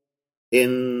home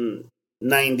in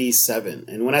 97.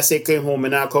 And when I say came home,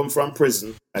 and I come from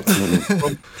prison, I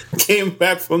came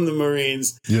back from the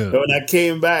Marines. Yeah. But when I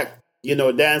came back, you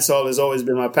know, dancehall has always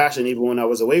been my passion, even when I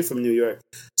was away from New York.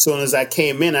 So as I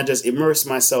came in, I just immersed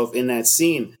myself in that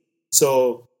scene.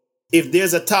 So if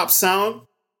there's a top sound,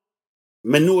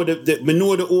 I know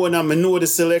the owner, I know the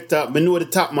selector, I know the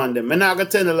top man them. I'm not gonna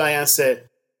tell the lie and say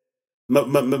I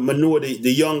know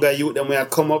the younger youth them when I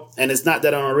come up, and it's not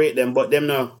that I don't rate them, but them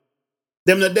not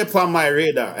dip on my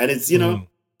radar. And it's, you know,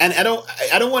 and I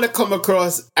don't want to come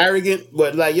across arrogant,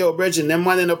 but like, yo, Bridget, them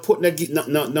man ain't putting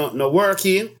no work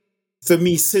in for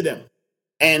me see them.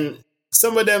 And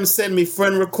some of them send me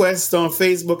friend requests on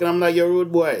Facebook, and I'm like, yo,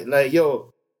 rude boy, like,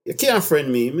 yo, you can't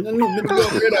friend me.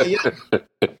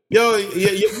 Yo,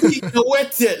 you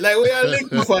wet yet? Like, where you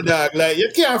link me for, dog? Like,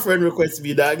 you can't friend request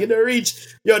me, dog. You don't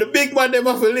reach. Yo, the big man them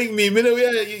have to link me.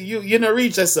 You don't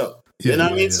reach us up. You know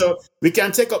what I mean? So we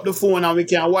can take up the phone and we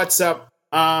can WhatsApp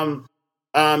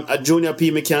a Junior P.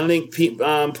 We can link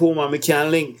Puma. We can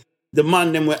link the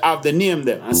man them. We have the name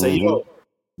them and say, yo,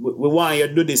 we want you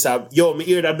to do this. Yo, me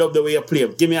hear that dub the way you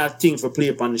play. Give me a thing for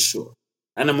play up on the show.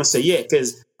 And I'm gonna say, yeah,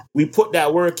 because we put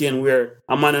that work in where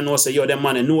a man know say, yo, them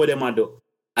man know what them I do.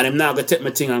 And I'm now gonna take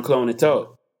my thing and clown it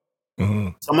out.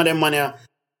 Some of them man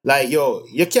like, yo,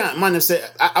 you can't, man. Say,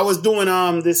 I was doing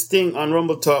this thing on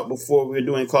Rumble Talk before we were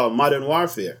doing called Modern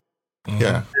Warfare.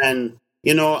 Yeah. And,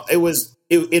 you know,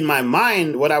 in my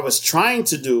mind, what I was trying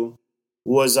to do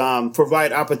was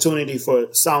provide opportunity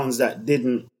for sounds that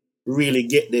didn't really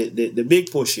get the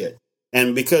big push yet.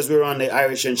 And because we're on the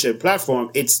Irish and Shit platform,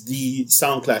 it's the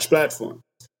Soundclash platform.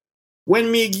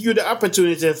 When me give you the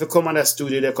opportunity to come on that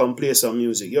studio to come play some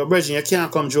music, yo, Bridget, you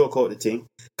can't come joke out the thing.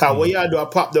 Because what you do, I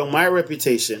pop down my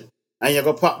reputation and you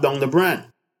go pop down the brand.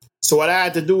 So what I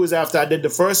had to do is, after I did the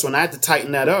first one, I had to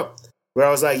tighten that up. Where I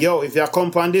was like, yo, if you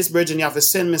come on this, Bridget, you have to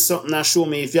send me something and show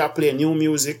me if you play new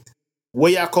music.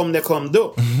 Where you come, they come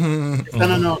do.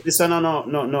 This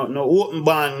no open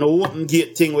band, no open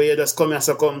gate thing where you just come here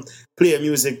so come play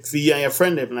music for you and your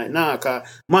friend. I'm like, nah, cause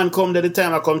man come to the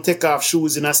time I come take off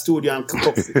shoes in a studio and cook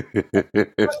up.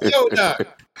 Yo, dog.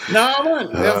 Nah, man.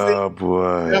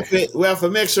 We have to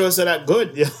make sure so that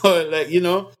good, like, you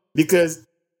know, because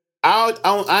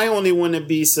I only want to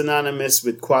be synonymous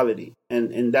with quality,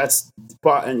 and that's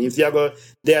part. And if you go,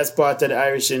 there's part of the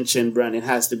Irish and Chin brand. It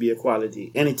has to be a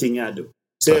quality. Anything you do.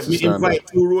 So that's if we invite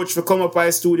two roach for come up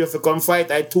our studio for come fight,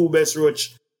 I two best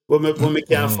roach when we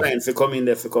can't find for come in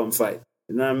there for come fight.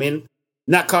 You know what I mean?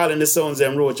 Not calling the sounds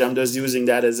them roach. I'm just using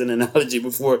that as an analogy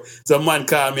before some man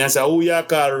call me and say, "Oh, you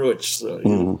call roach." So you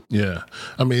know. Yeah,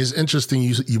 I mean, it's interesting.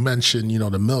 You mentioned, you know,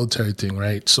 the military thing,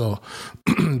 right? So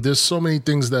there's so many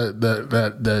things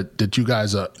that you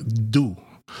guys do.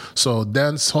 So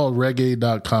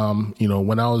dancehallreggae.com. You know,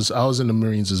 when I was in the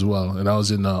Marines as well, and I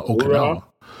was in Okinawa.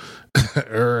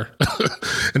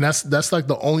 And that's like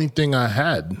the only thing I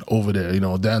had over there, you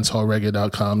know,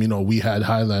 dancehallreggae.com. You know, we had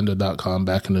Highlander.com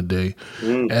back in the day.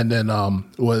 And then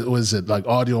what was it, like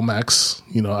Audio Max,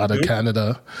 you know, out of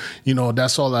Canada. You know,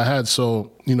 that's all I had.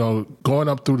 So, you know, going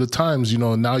up through the times, you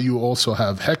know, now you also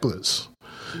have Hecklers.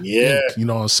 Yeah. You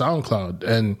know, on SoundCloud.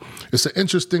 And it's an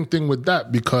interesting thing with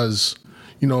that because,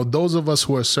 you know, those of us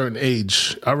who are a certain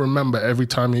age, I remember every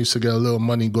time I used to get a little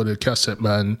money, go to Cassette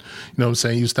Man. You know what I'm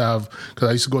saying? Used to have, because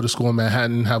I used to go to school in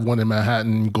Manhattan, have one in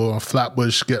Manhattan, go on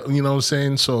Flatbush, get, you know what I'm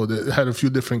saying? So they had a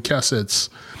few different cassettes.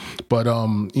 But,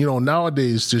 you know,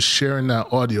 nowadays, just sharing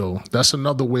that audio, that's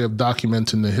another way of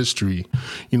documenting the history.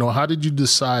 You know, how did you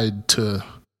decide to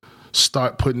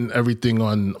start putting everything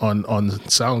on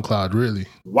SoundCloud, really?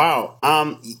 Wow.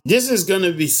 This is going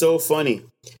to be so funny.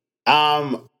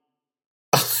 I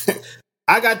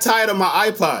got tired of my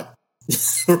iPod.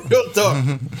 Real talk.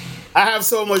 I have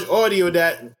so much audio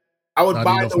that I would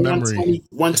buy the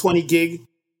 120 gig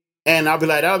and I'll be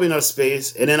like, that'll be enough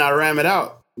space. And then I ram it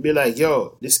out. Be like,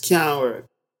 yo, this can't work.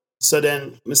 So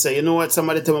then I say, you know what?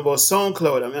 Somebody tell me about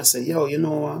SoundCloud. I say, yo, you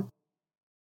know what?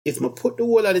 If I put the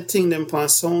whole of the thing them on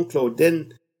SoundCloud,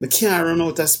 then I can't run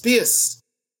out of space.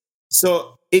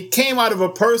 So it came out of a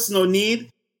personal need.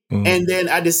 And then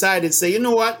I decided to say, you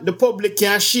know what? The public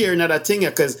can't share another thing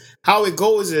because how it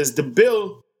goes is the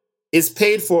bill is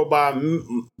paid for by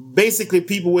basically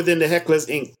people within the Hecklers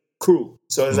Inc. crew.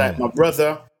 So it's like my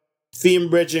brother, Thiem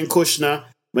Bridgen Kushner,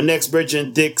 my next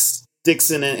Bridgen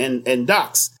Dixon and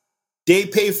Docs. They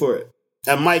pay for it.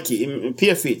 And Mikey in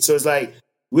Pier Feet. So it's like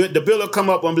the bill will come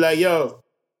up and be like, yo,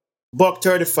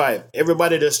 $135.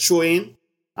 Everybody just throw in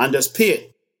and just pay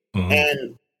it.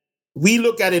 And we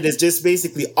look at it as just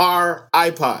basically our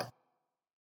iPod,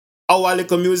 our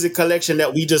little music collection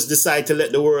that we just decide to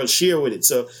let the world share with it.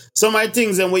 So some of my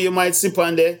things and where you might sip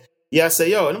on there, yeah,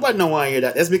 say, yo, nobody don't want to hear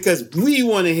that. That's because we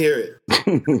want to hear it.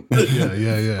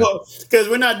 Yeah. Because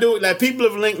we're not doing, like, people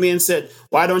have linked me and said,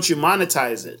 why don't you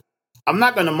monetize it? I'm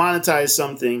not going to monetize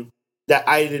something that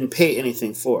I didn't pay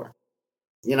anything for.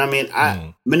 You know what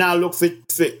I mean? I look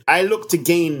I look to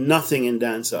gain nothing in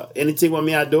dancehall. Anything what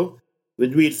me I do, we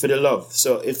do it for the love.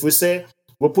 So if we say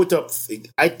we'll put up,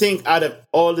 I think out of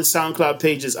all the SoundCloud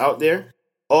pages out there,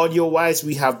 audio-wise,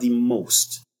 we have the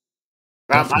most.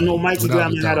 I know Mikey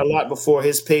Graham had a lot before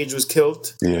his page was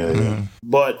killed. Yeah.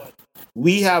 But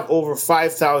we have over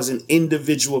 5,000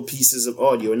 individual pieces of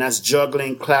audio, and that's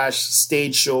juggling, clash,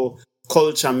 stage show,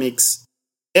 culture mix,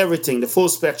 everything, the full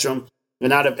spectrum.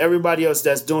 And out of everybody else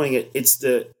that's doing it, it's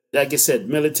the, like I said,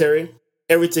 military.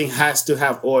 Everything has to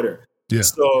have order. Yeah.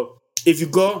 So if you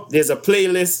go, there's a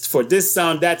playlist for this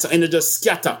sound, that sound, and it just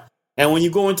scatter. And when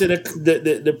you go into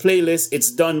the playlist,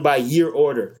 it's done by year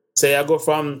order. Say I go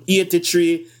from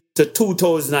 83 to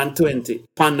 2020,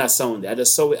 Panda Sound. I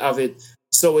just so we have it,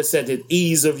 so we set it,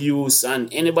 ease of use,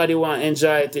 and anybody want to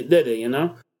enjoy it, it did it, you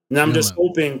know? And I'm just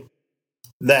hoping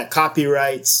that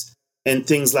copyrights and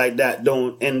things like that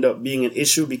don't end up being an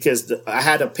issue, because I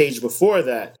had a page before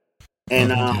that,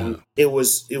 and it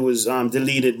was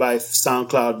deleted by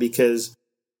SoundCloud because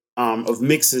of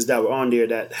mixes that were on there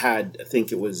that had, I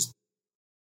think it was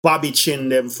Bobby Chin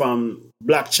them from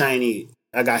Black Chinese.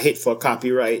 I got hit for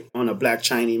copyright on a Black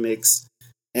Chinese mix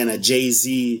and a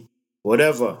Jay-Z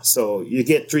whatever. So you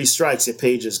get 3 strikes, your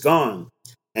page is gone.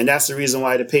 And that's the reason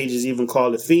why the page is even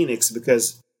called the Phoenix,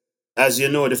 because as you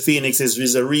know, the Phoenix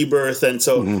is a rebirth. And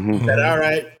so that, all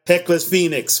right, Heckler's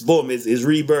Phoenix, boom, is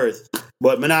rebirth.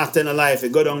 But me not in life,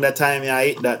 it go down that time, I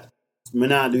hate that. Me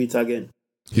not do it again.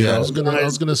 Yeah, I was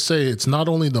gonna say it's not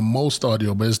only the most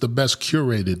audio, but it's the best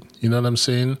curated. You know what I'm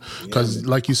saying? Because,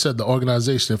 like you said, the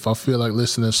organization. If I feel like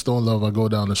listening to Stone Love, I go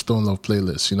down the Stone Love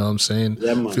playlist. You know what I'm saying?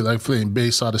 Yeah, man. I feel like playing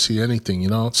Bass Odyssey, anything. You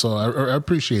know, so I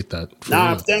appreciate that.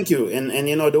 Thank you, and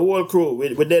you know the whole crew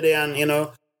with Dede, and you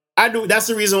know I do. That's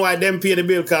the reason why them pay the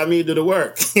bill, cause me do the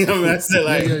work. You know what I mean?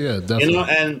 Like, yeah, definitely. You know,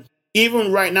 and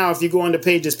even right now, if you go on the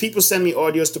pages, people send me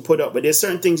audios to put up, but there's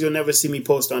certain things you'll never see me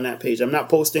post on that page. I'm not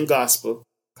posting gospel.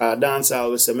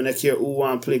 Dancehall, so I'm not care who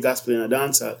want to play gospel in a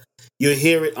dancehall. You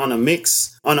hear it on a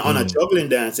mix, on a juggling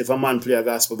dance if a man play a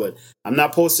gospel, but I'm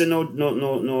not posting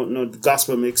no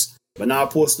gospel mix, but now I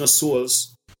post no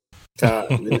souls.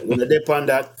 When I dip on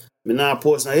that, I now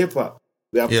post no hip hop.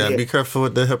 Be careful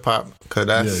with the hip hop, cause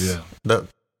that's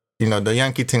the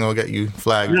Yankee thing will get you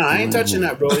flagged. No, I ain't touching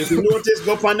that, bro. If you notice,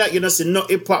 go on that, you don't see no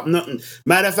hip hop, nothing.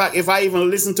 Matter of fact, if I even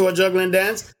listen to a juggling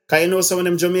dance, cause you know some of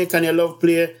them Jamaican you love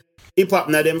play hip hop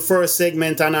now, them first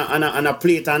segment and a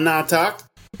plate and not talk,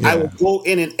 I will go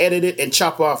in and edit it and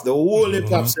chop off the whole hip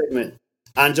hop segment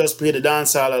and just play the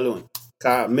dancehall alone.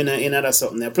 Cause me not in other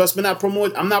something there. Plus, I'm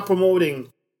not promoting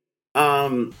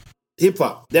hip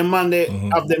hop. Them man they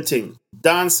have them thing.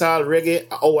 Dancehall, reggae,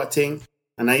 our thing.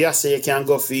 And I just say you can't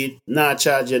go feed, not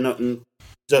charge you nothing.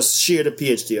 Just share the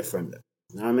page to your friend.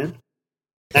 You know what I mean?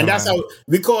 And that's how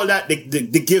we call that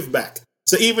the give back.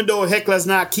 So even though Heckler's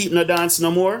not keeping the dance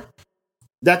no more,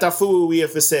 that a fool we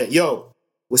have to say, yo,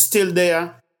 we're still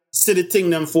there, still the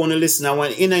thing them phone to listen. And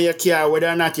when in your car, whether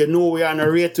or not you know we are on a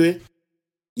rate to it,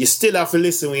 you still have to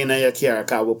listen when in your car,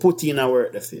 because we'll put in a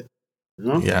work there for you. You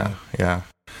know? Yeah.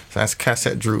 So that's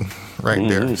Cassette Drew right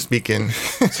there speaking.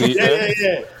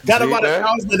 Yeah. Got about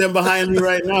 1,000 of them behind me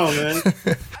right now, man.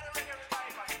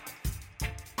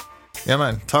 Yeah,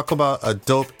 man. Talk about a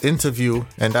dope interview,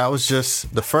 and that was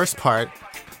just the first part.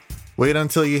 Wait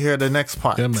until you hear the next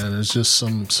part. Yeah, man. It's just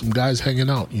some guys hanging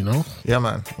out, you know? Yeah,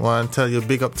 man. Want to tell you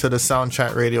big up to the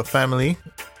Soundchat Radio family,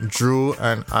 Drew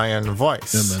and Iron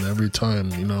Voice. Yeah, man. Every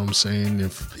time, you know what I'm saying?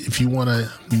 If you want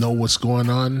to know what's going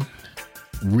on,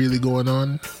 really going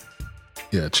on,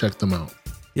 yeah, check them out.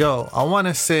 Yo, I want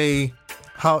to say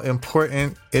how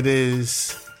important it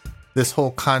is, this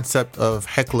whole concept of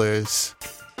hecklers,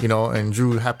 you know, and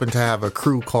Drew happened to have a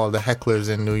crew called the Hecklers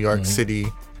in New York City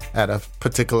at a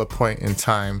particular point in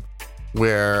time,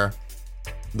 where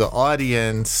the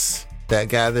audience that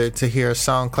gathered to hear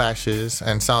sound clashes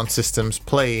and sound systems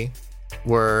play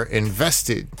were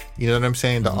invested. You know what I'm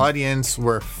saying? The audience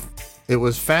were it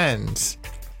was fans,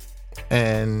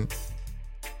 and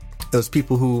it was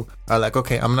people who are like,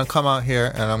 okay, I'm gonna come out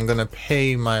here and I'm gonna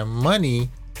pay my money,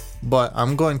 but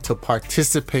I'm going to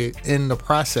participate in the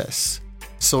process.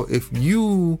 So if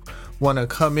you want to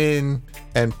come in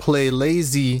and play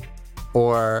lazy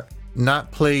or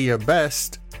not play your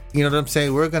best, you know what I'm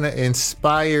saying? We're going to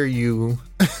inspire you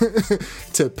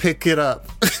to pick it up.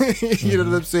 You know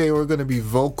what I'm saying? We're going to be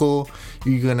vocal.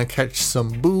 You're going to catch some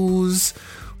boos.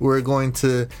 We're going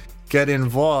to get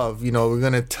involved. You know, we're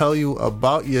going to tell you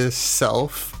about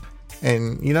yourself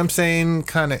and, you know what I'm saying,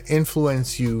 kind of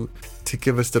influence you to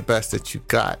give us the best that you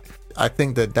got. I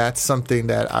think that that's something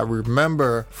that I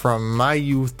remember from my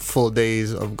youthful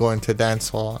days of going to dance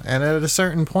hall. And at a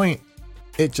certain point,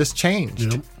 it just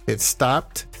changed. Yep. It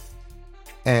stopped,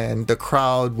 and the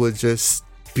crowd would just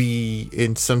be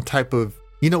in some type of,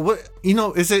 you know what, you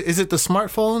know, is it the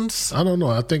smartphones? I don't know.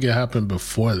 I think it happened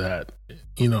before that.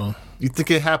 You know, You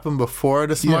think it happened before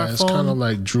the smartphone? yeah, it's kind of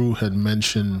like Drew had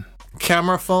mentioned.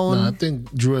 Camera phone? No, I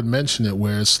think Drew had mentioned it,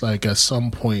 where it's like at some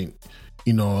point,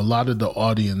 you know, a lot of the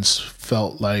audience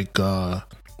felt like they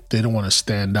didn't want to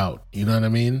stand out. You know what I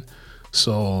mean?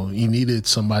 So you needed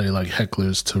somebody like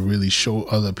hecklers to really show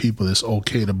other people it's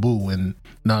okay to boo when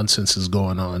nonsense is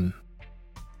going on.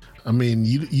 I mean,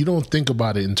 you don't think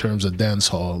about it in terms of dance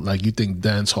hall. Like, you think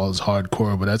dance hall is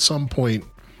hardcore, but at some point,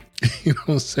 you know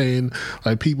what I'm saying?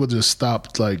 Like, people just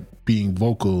stopped like being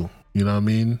vocal. You know what I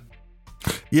mean?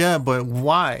 Yeah, but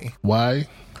why? Why?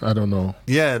 I don't know.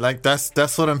 Yeah, like that's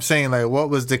what I'm saying. Like, what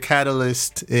was the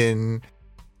catalyst in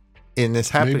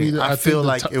this happening? I feel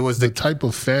like it was the type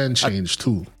of fan change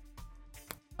too.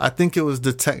 I think it was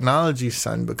the technology,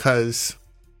 son, because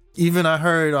even I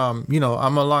heard, you know,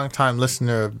 I'm a long time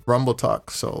listener of Rumble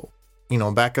Talk. So, you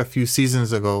know, back a few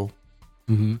seasons ago,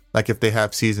 like if they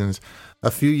have seasons,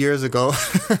 a few years ago,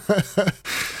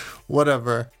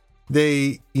 whatever,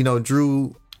 they, you know,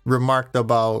 Drew remarked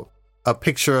about a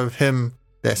picture of him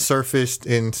that surfaced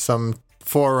in some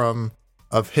forum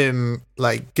of him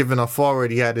like giving a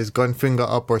forward. He had his gun finger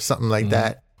up or something like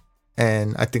that.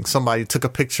 And I think somebody took a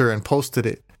picture and posted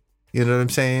it. You know what I'm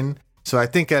saying? So I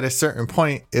think at a certain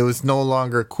point, it was no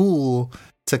longer cool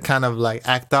to kind of like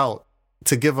act out,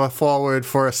 to give a forward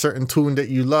for a certain tune that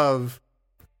you love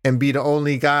and be the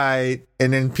only guy.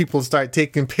 And then people start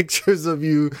taking pictures of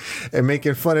you and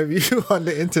making fun of you on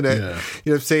the internet. Yeah. You know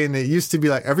what I'm saying? It used to be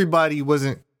like everybody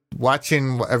wasn't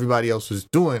watching what everybody else was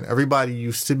doing. Everybody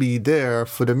used to be there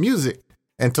for the music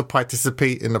and to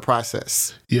participate in the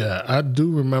process. Yeah, I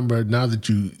do remember, now that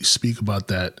you speak about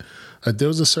that, there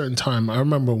was a certain time, I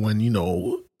remember when, you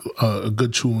know, a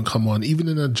good tune would come on, even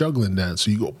in a juggling dance,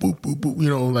 so you go boop, boop, boop, you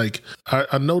know, like,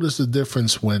 I noticed the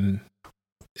difference when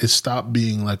it stopped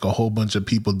being like a whole bunch of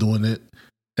people doing it,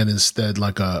 and instead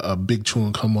like a big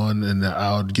tune come on and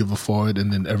I would give a forward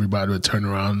and then everybody would turn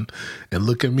around and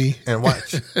look at me. And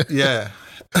watch. Yeah.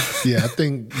 Yeah, I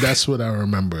think that's what I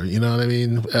remember. You know what I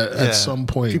mean? At some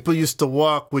point, people used to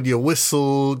walk with your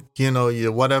whistle, you know,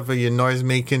 your whatever, your noise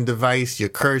making device, your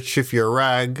kerchief, your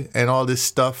rag, and all this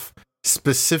stuff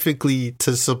specifically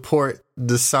to support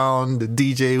the sound, the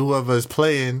DJ, whoever is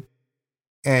playing.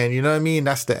 And you know what I mean?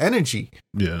 That's the energy.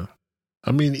 Yeah.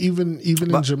 I mean, even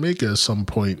in Jamaica at some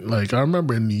point, like I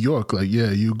remember in New York, like, yeah,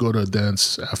 you go to a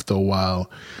dance after a while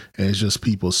and it's just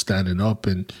people standing up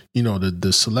and, you know,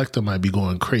 the selector might be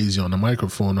going crazy on the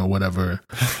microphone or whatever,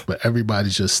 but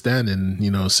everybody's just standing, you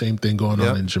know, same thing going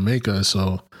on in Jamaica.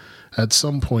 So at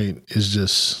some point it's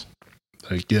just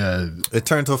like, yeah. It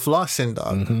turned to flossing,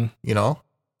 dog. You know,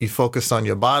 you focus on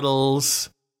your bottles,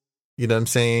 you know what I'm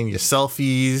saying? Your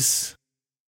selfies.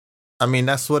 I mean,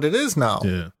 that's what it is now.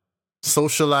 Yeah.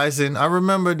 Socializing. I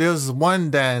remember there was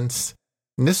one dance,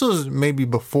 and this was maybe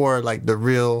before like the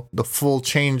full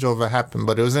changeover happened,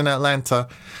 but it was in Atlanta.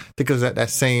 I think it was at that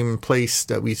same place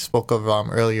that we spoke of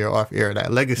earlier off air,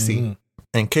 that Legacy.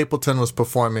 And Capleton was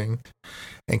performing,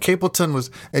 and Capleton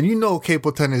was, and you know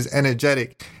Capleton is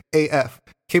energetic AF.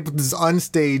 Capleton's on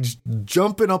stage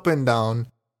jumping up and down,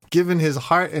 giving his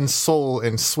heart and soul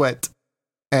and sweat,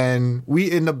 and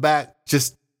we in the back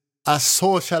just I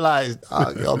socialized.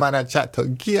 Yo, man, I chat to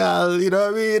girl, you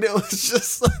know what I mean? It was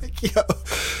just like,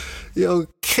 yo,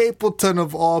 Capleton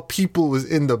of all people was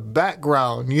in the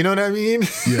background. You know what I mean?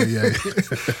 Yeah.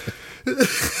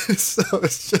 So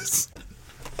it's just,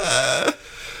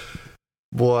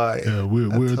 boy. Yeah,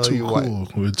 we're too cool.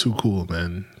 We're too cool,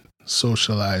 man.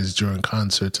 Socialize during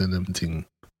concerts and everything.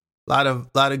 Lot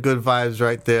of good vibes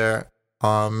right there.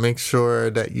 Make sure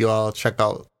that you all check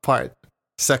out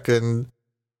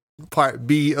part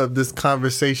B of this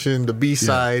conversation, the B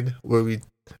side, where we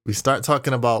start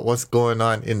talking about what's going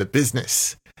on in the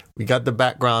business. we got the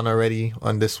background already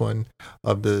on this one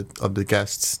of the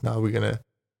guests. Now we're gonna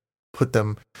put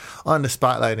them on the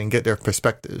spotlight and get their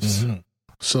perspectives. Mm-hmm.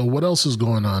 So what else is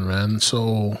going on, man?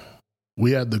 So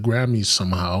we had the Grammys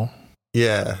somehow.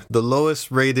 Yeah, the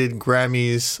lowest rated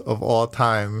Grammys of all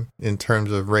time in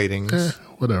terms of ratings.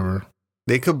 Whatever.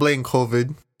 They could blame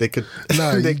COVID. They could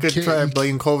they could try and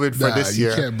blame COVID for this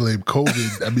year. You can't blame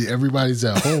COVID. I mean, everybody's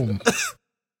at home.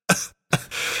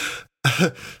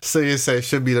 So you say it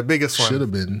should be the biggest one. Should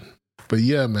have been. But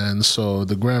yeah, man, so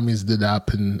the Grammys did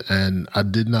happen, and I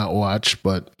did not watch,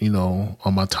 but, you know,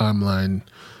 on my timeline,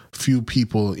 few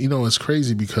people, you know, it's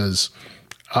crazy because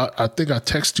I think I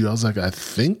texted you. I was like, I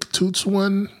think Toots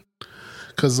won.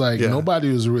 Because, like,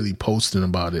 nobody was really posting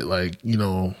about it. Like, you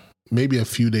know, maybe a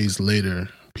few days later,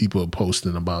 people are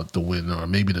posting about the win, or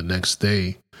maybe the next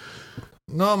day.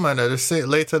 No, man,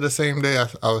 later the same day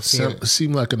I was seeing it. It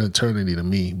seemed like an eternity to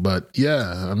me. But,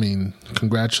 yeah, I mean,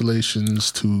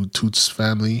 congratulations to Toots'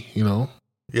 family, you know.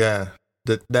 Yeah,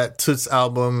 that Toots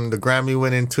album, the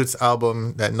Grammy-winning Toots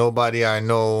album that nobody I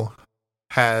know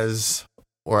has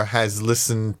or has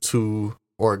listened to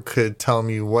or could tell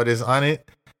me what is on it.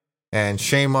 And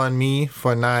shame on me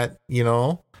for not, you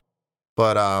know.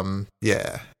 But,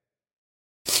 yeah.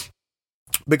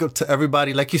 Big up to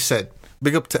everybody, like you said.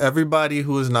 Big up to everybody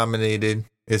who was nominated.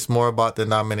 It's more about the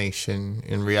nomination.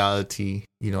 In reality,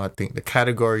 you know, I think the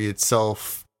category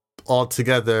itself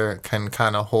altogether can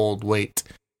kind of hold weight.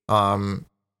 We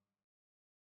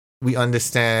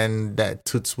understand that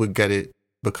Toots would get it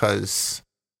because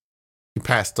he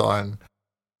passed on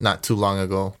not too long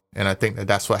ago. And I think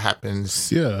that's what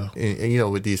happens, you know,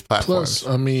 with these platforms.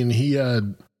 Plus, I mean, he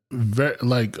had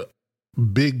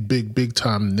big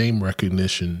time name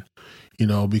recognition. You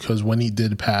know, because when he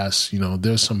did pass, you know,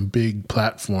 there's some big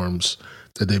platforms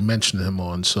that they mentioned him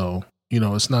on. So, you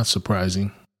know, it's not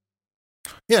surprising.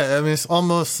 Yeah, I mean, it's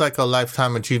almost like a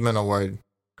Lifetime Achievement Award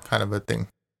kind of a thing.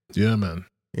 Yeah, man.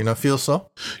 You know, feel so?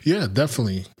 Yeah,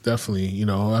 definitely. You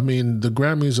know, I mean, the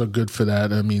Grammys are good for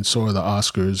that. I mean, so are the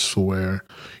Oscars, for where,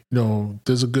 you know,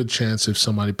 there's a good chance if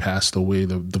somebody passed away,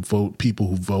 the people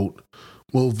who vote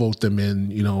will vote them in,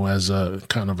 you know, as a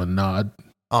kind of a nod.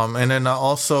 And then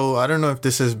also, I don't know if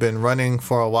this has been running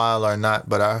for a while or not,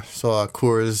 but I saw a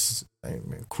Coors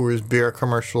beer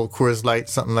commercial, Coors Light,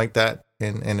 something like that,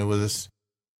 and it was,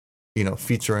 you know,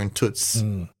 featuring Toots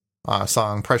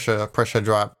song Pressure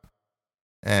Drop,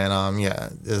 and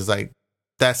it's like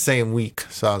that same week.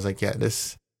 So I was like, yeah,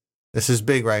 this is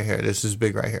big right here. This is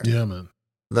big right here. Yeah, man.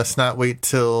 Let's not wait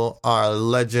till our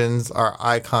legends, our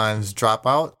icons drop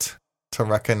out to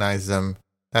recognize them.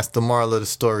 That's the moral of the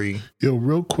story. Yo,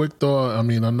 real quick though, I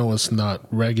mean, I know it's not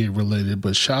reggae related,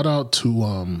 but shout out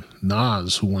to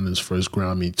Nas, who won his first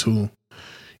Grammy too.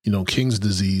 You know, King's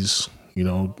Disease, you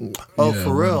know.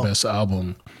 For real? The best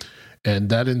album. And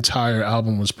that entire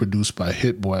album was produced by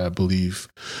Hit Boy, I believe.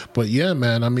 But yeah,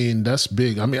 man, I mean, that's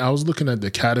big. I mean, I was looking at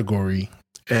the category,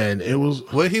 and it was...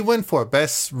 What did he win for?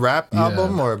 Best rap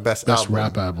album or best album? Best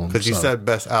rap album. Because you said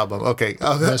best album. Okay.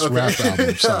 Best rap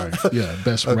album, sorry. Yeah,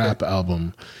 best rap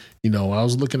album. You know, I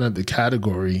was looking at the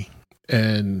category,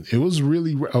 and it was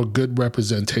really a good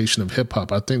representation of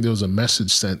hip-hop. I think there was a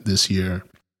message sent this year.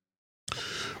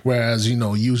 Whereas, you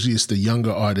know, usually it's the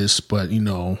younger artists, but, you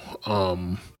know...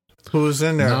 Who was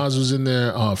in there? Nas was in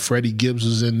there. Freddie Gibbs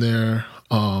was in there.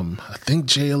 I think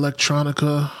Jay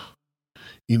Electronica.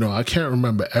 You know, I can't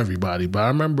remember everybody, but I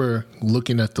remember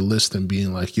looking at the list and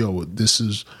being like, yo,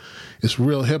 it's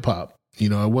real hip hop. You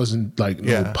know, it wasn't like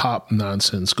no pop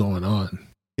nonsense going on.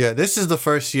 Yeah, this is the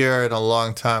first year in a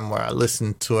long time where I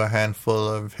listened to a handful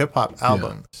of hip hop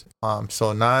albums. Yeah.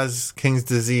 So Nas, King's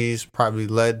Disease probably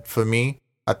led for me.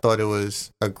 I thought it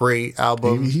was a great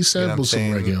album. He sampled some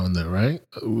reggae on there, right?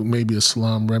 Maybe a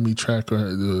Salam Remy track,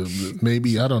 or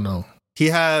maybe, I don't know. He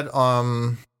had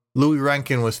Louis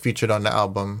Rankin was featured on the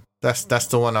album. That's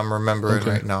the one I'm remembering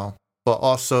right now. But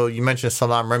also, you mentioned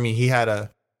Salam Remy. He had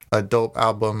a dope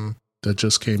album that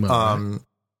just came out. Right?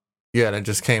 Yeah, that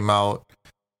just came out.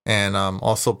 And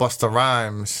also Busta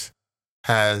Rhymes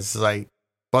has, like,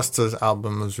 Busta's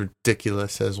album was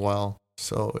ridiculous as well.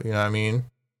 So, you know what I mean?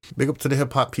 Big up to the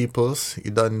hip hop peoples. You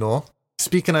done know.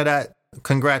 Speaking of that,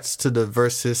 congrats to the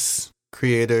Versus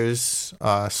creators,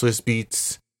 Swiss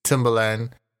Beats,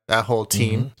 Timbaland, that whole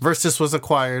team. Mm-hmm. Versus was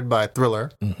acquired by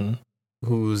Thriller,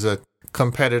 who's a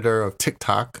competitor of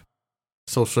TikTok,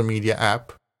 social media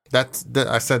app.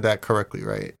 I said that correctly,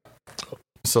 right?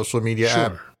 Social media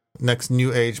app. Next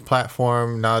new age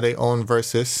platform. Now they own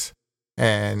Versus.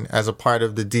 And as a part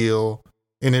of the deal,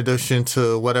 in addition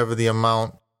to whatever the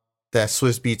amount that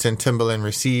Swiss Beats and Timbaland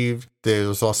received. There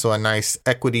was also a nice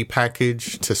equity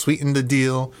package to sweeten the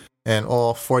deal, and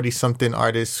all 40-something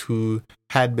artists who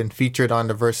had been featured on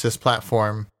the Versus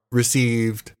platform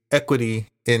received equity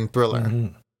in Thriller. Mm-hmm.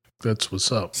 That's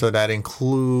what's up. So that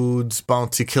includes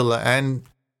Bounty Killer and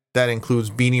that includes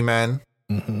Beanie Man,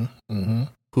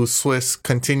 who Swiss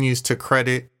continues to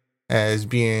credit as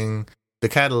being the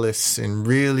catalyst in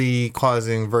really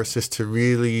causing Versus to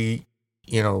really,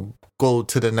 go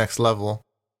to the next level.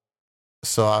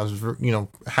 So I was,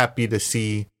 happy to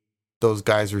see those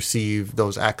guys receive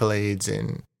those accolades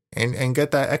and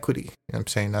get that equity. You know what I'm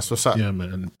saying? That's what's up. Yeah,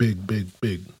 man. Big.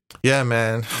 Yeah,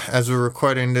 man. As we're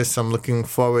recording this, I'm looking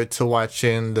forward to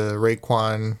watching the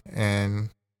Raekwon and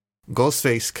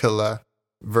Ghostface Killer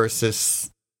versus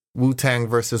Wu-Tang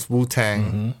versus Wu-Tang.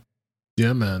 Mm-hmm.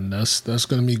 Yeah, man. That's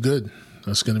going to be good.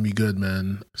 That's going to be good,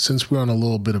 man. Since we're on a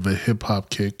little bit of a hip-hop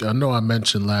kick, I know I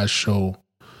mentioned last show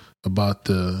about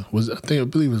I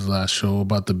believe it was last show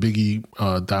about the Biggie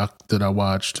doc that I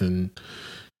watched, and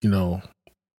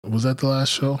was that the last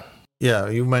show? Yeah,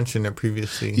 you mentioned it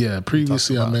previously. Yeah,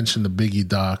 previously I mentioned the Biggie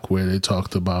doc where they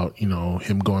talked about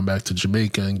him going back to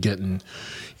Jamaica and getting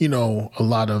a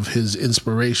lot of his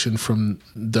inspiration from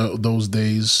those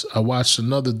days. I watched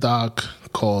another doc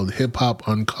called Hip Hop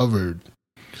Uncovered,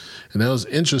 and that was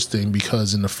interesting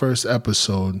because in the first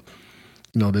episode,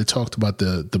 they talked about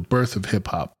the birth of hip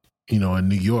hop, in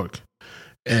New York.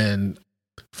 And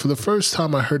for the first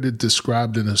time, I heard it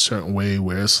described in a certain way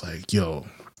where it's like, yo,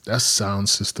 that's sound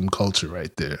system culture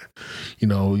right there.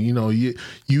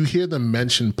 You hear them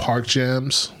mention park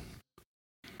jams,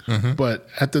 but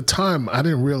at the time, I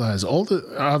didn't realize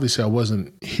obviously I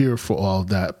wasn't here for all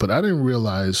that, but I didn't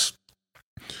realize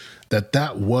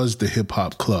that was the hip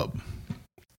hop club.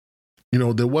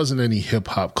 There wasn't any hip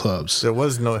hop clubs. There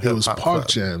was no hip hop. It was park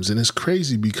jams. And it's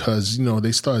crazy because,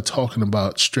 they started talking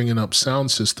about stringing up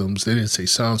sound systems. They didn't say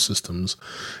sound systems.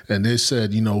 And they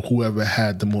said, whoever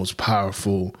had the most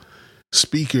powerful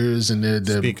speakers and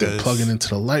they're plugging into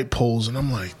the light poles. And I'm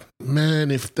like,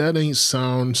 man, if that ain't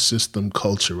sound system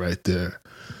culture right there,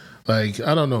 like,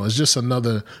 I don't know. It's just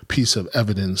another piece of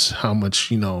evidence how much,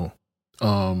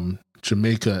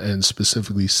 Jamaica and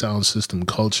specifically sound system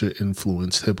culture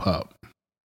influenced hip hop.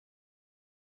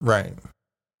 Right.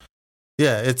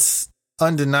 Yeah, it's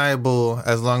undeniable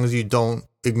as long as you don't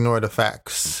ignore the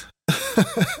facts.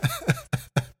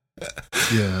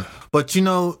 Yeah. But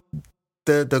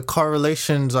the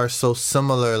correlations are so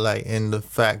similar, like in the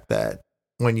fact that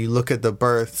when you look at the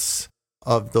births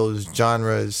of those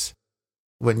genres,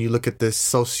 when you look at this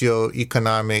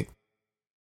socio-economic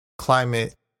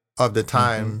climate of the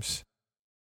times,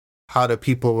 how the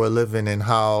people were living and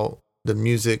how the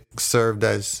music served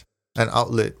as an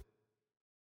outlet,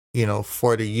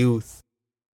 for the youth.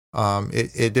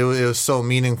 It was so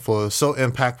meaningful, so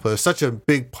impactful. It's such a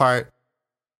big part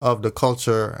of the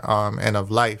culture and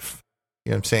of life.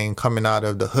 You know what I'm saying? Coming out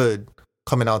of the hood,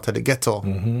 coming out to the ghetto.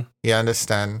 You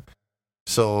understand?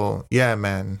 So, yeah,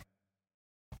 man.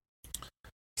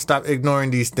 Stop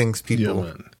ignoring these things, people. Yeah,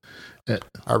 man.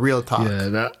 A real talk.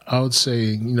 Yeah, I would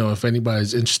say, if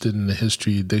anybody's interested in the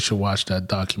history, they should watch that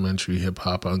documentary, Hip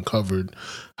Hop Uncovered.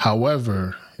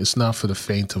 However, it's not for the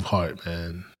faint of heart,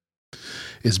 man.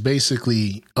 It's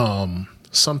basically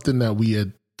something that we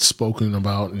had spoken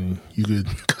about, and you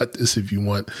could cut this if you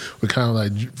want. We kind of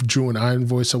like drew an iron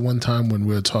voice at one time when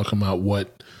we were talking about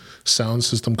what sound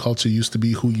system culture used to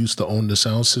be, who used to own the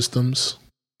sound systems.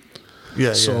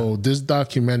 Yeah. So this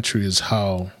documentary is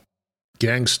how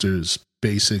gangsters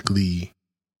basically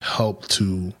help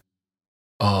to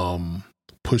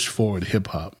push forward hip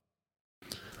hop.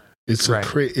 It's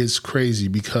it's crazy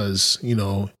because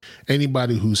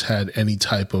anybody who's had any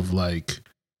type of like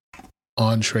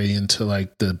entree into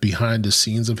like the behind the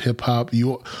scenes of hip hop,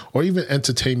 or even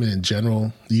entertainment in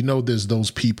general, there's those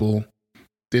people,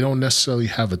 they don't necessarily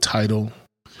have a title,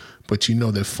 but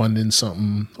they're funding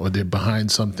something or they're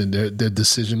behind something. They're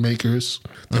decision makers.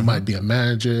 There might be a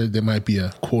manager. There might be a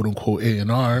quote unquote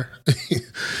A&R.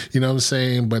 You know what I'm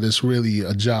saying? But it's really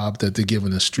a job that they're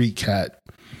giving a street cat.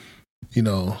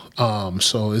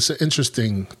 So it's an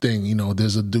interesting thing.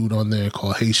 There's a dude on there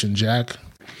called Haitian Jack.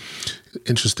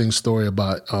 Interesting story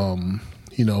about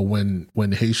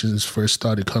when Haitians first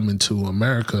started coming to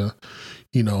America,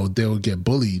 they would get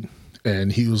bullied.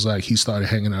 And he was like, he started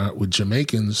hanging out with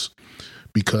Jamaicans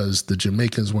because the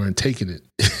Jamaicans weren't taking it.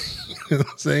 You know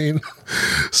what I'm saying?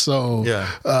 So,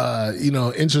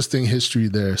 interesting history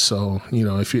there. So,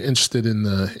 if you're interested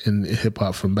in hip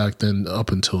hop from back then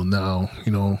up until now,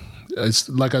 it's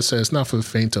like I said, it's not for the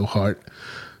faint of heart.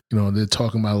 They're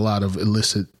talking about a lot of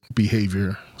illicit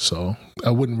behavior. So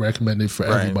I wouldn't recommend it for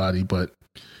everybody, but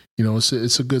you know,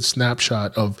 it's a good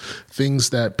snapshot of things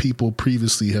that people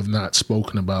previously have not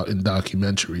spoken about in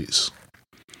documentaries,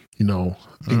 you know,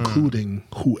 including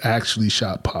who actually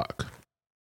shot Pac.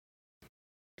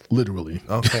 Literally.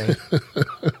 Okay.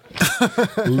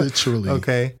 Literally.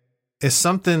 Okay. It's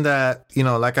something that, you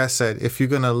know, like I said, if you're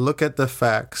going to look at the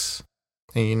facts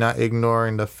and you're not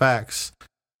ignoring the facts,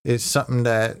 it's something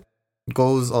that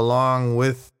goes along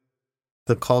with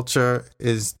the culture.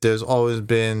 There's always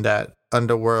been that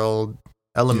underworld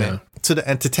element to the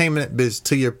entertainment biz,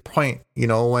 to your point, you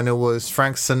know, when it was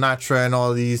Frank Sinatra and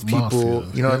all these people,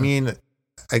 Mafia, you know what I mean?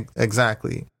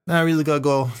 Exactly. Not really gonna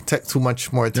go take too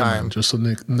much more time. Just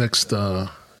the next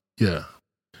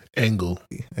angle.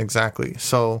 Exactly.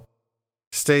 So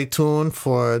stay tuned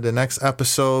for the next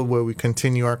episode where we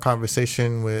continue our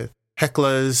conversation with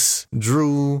Hecklaz,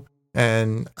 Drew,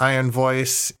 and Iron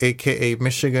Voice, aka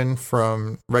Michigan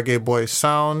from Reggae Boy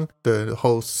Sound, the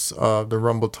hosts of the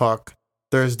Rumble Talk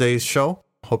Thursdays show.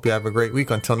 Hope you have a great week.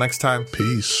 Until next time,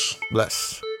 peace.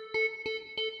 Bless.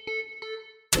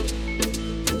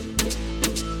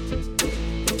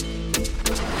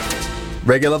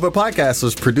 Reggae Lover Podcast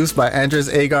was produced by Andres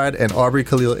Agard and Aubrey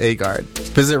Khalil Agard.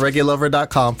 Visit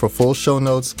ReggaeLover.com for full show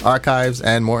notes, archives,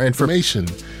 and more information.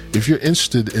 If you're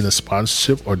interested in a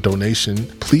sponsorship or donation,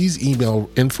 please email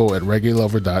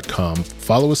info@reggaelover.com.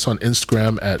 Follow us on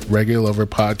Instagram at Reggae Lover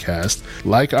Podcast.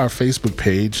 Like our Facebook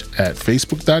page at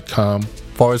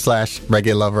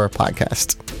facebook.com/Reggae Lover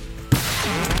Podcast.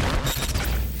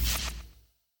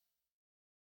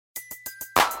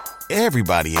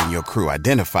 Everybody in your crew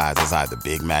identifies as either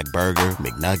Big Mac Burger,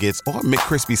 McNuggets, or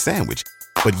McCrispy Sandwich.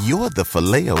 But you're the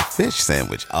Filet-O-Fish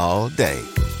Sandwich all day.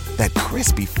 That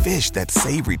crispy fish, that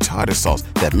savory tartar sauce,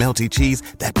 that melty cheese,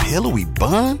 that pillowy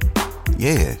bun.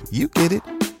 Yeah, you get it.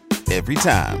 Every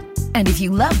time. And if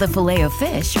you love the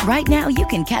Filet-O-Fish, right now you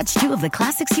can catch two of the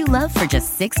classics you love for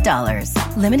just $6.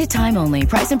 Limited time only.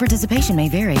 Price and participation may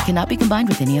vary. Cannot be combined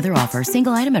with any other offer.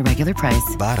 Single item at regular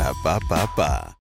price. Ba-da-ba-ba-ba.